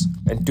pages.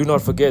 And do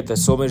not forget that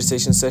Soul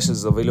Meditation Sessions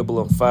is available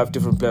on 5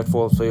 different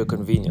platforms for your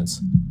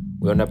convenience.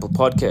 We're on Apple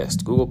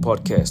Podcast, Google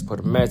Podcast,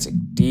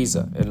 Podomatic,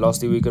 Deezer, and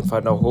lastly we can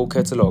find our whole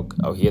catalog,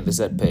 our Hear This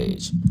At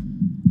page.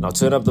 Now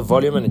turn up the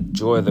volume and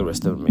enjoy the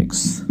rest of the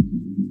mix.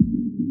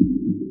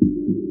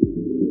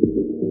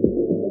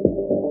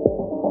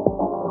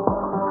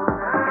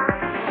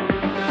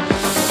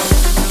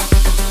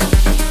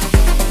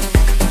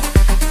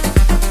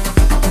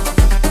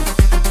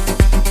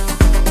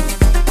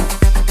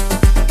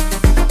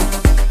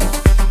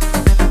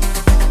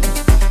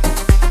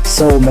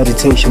 Soul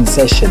meditation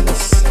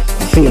sessions.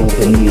 Feel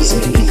the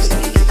music.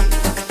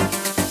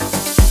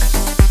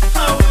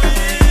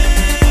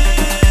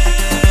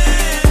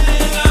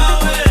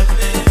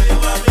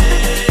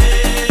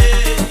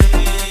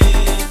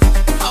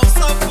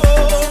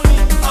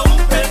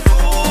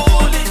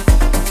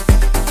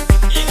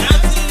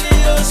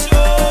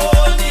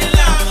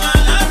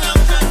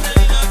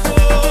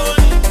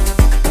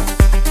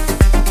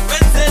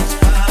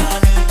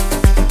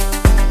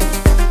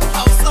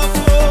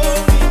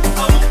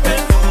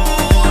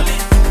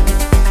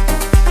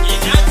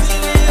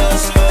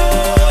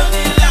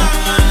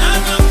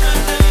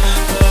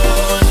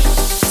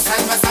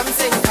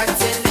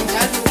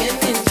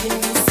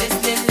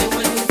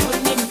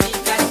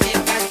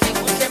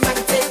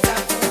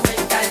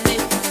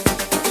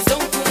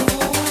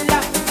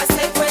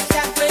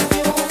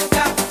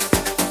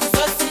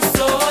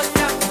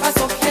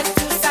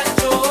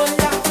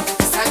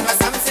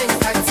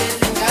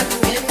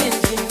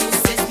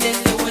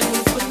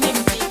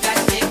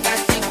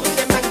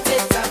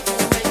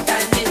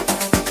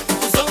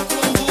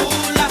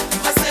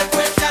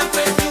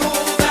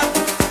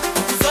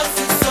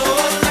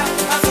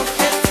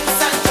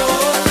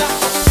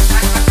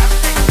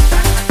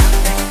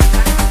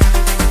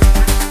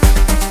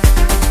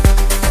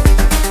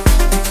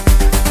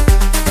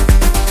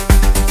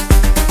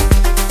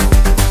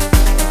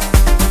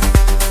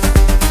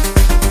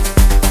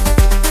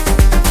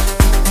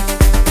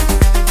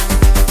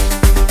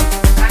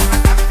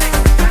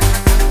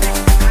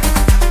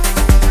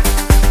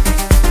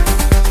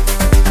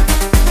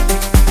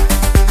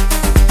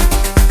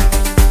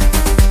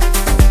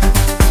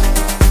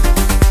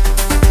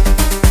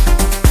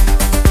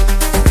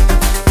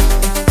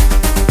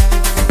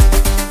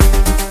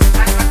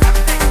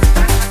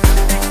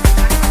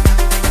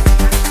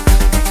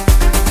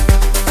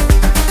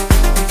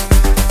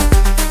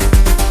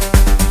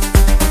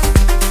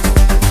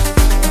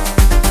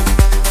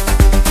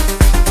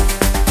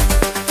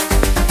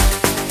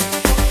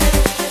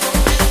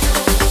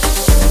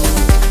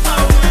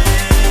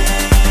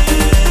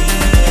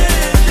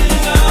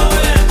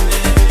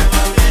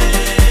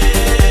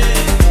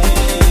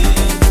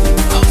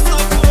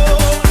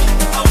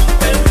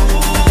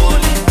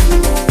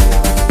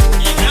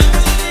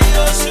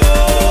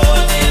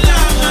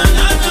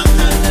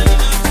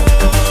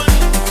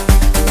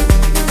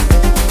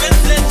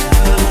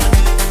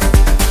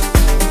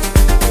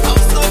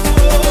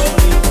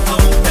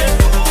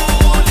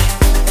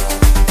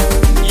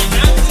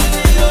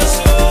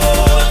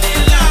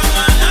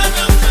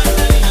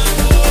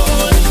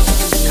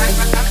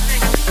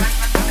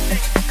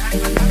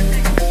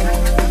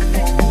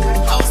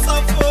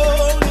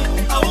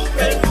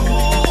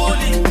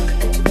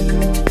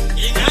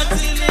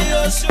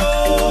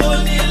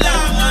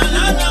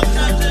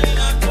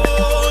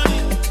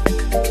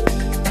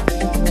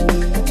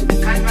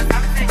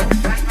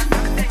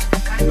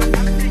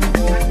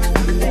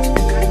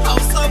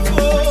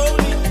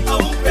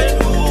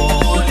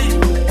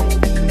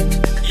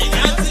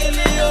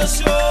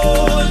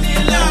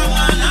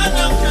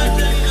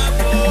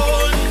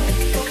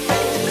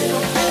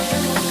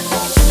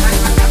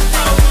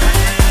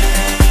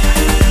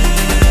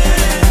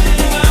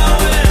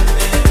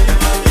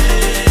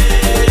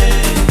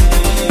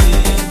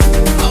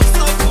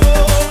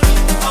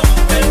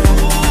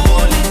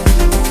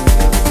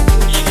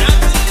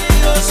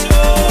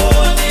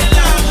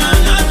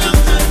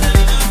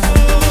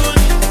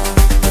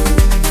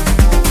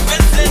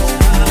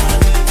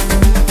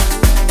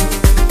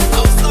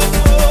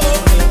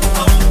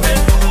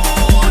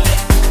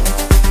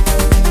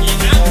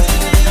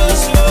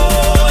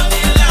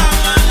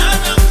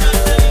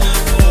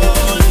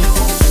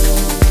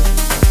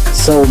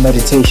 Soul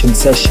Meditation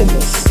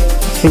Sessions.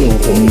 Feel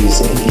the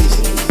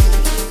music.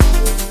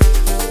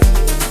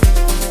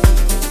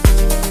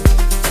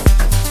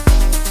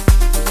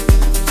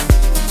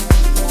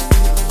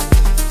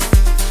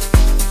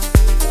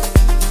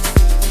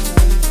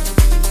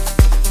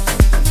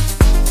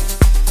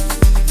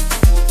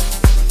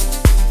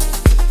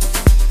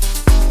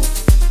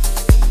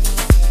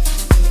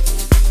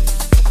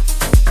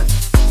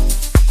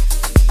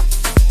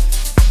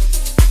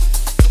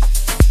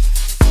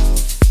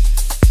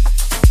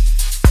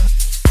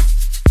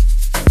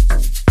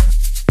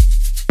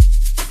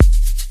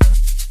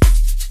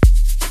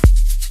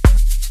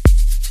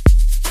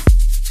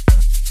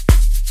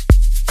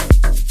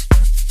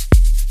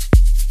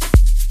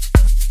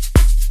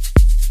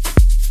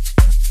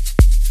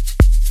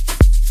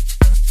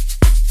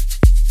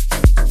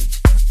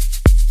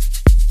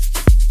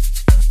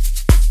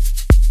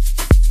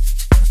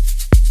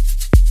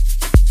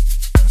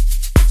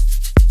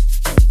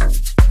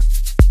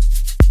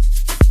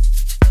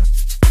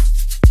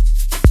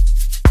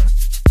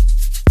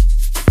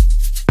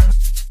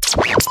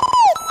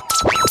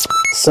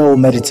 Soul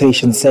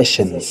Meditation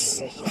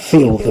Sessions.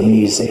 Feel the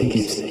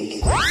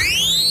music.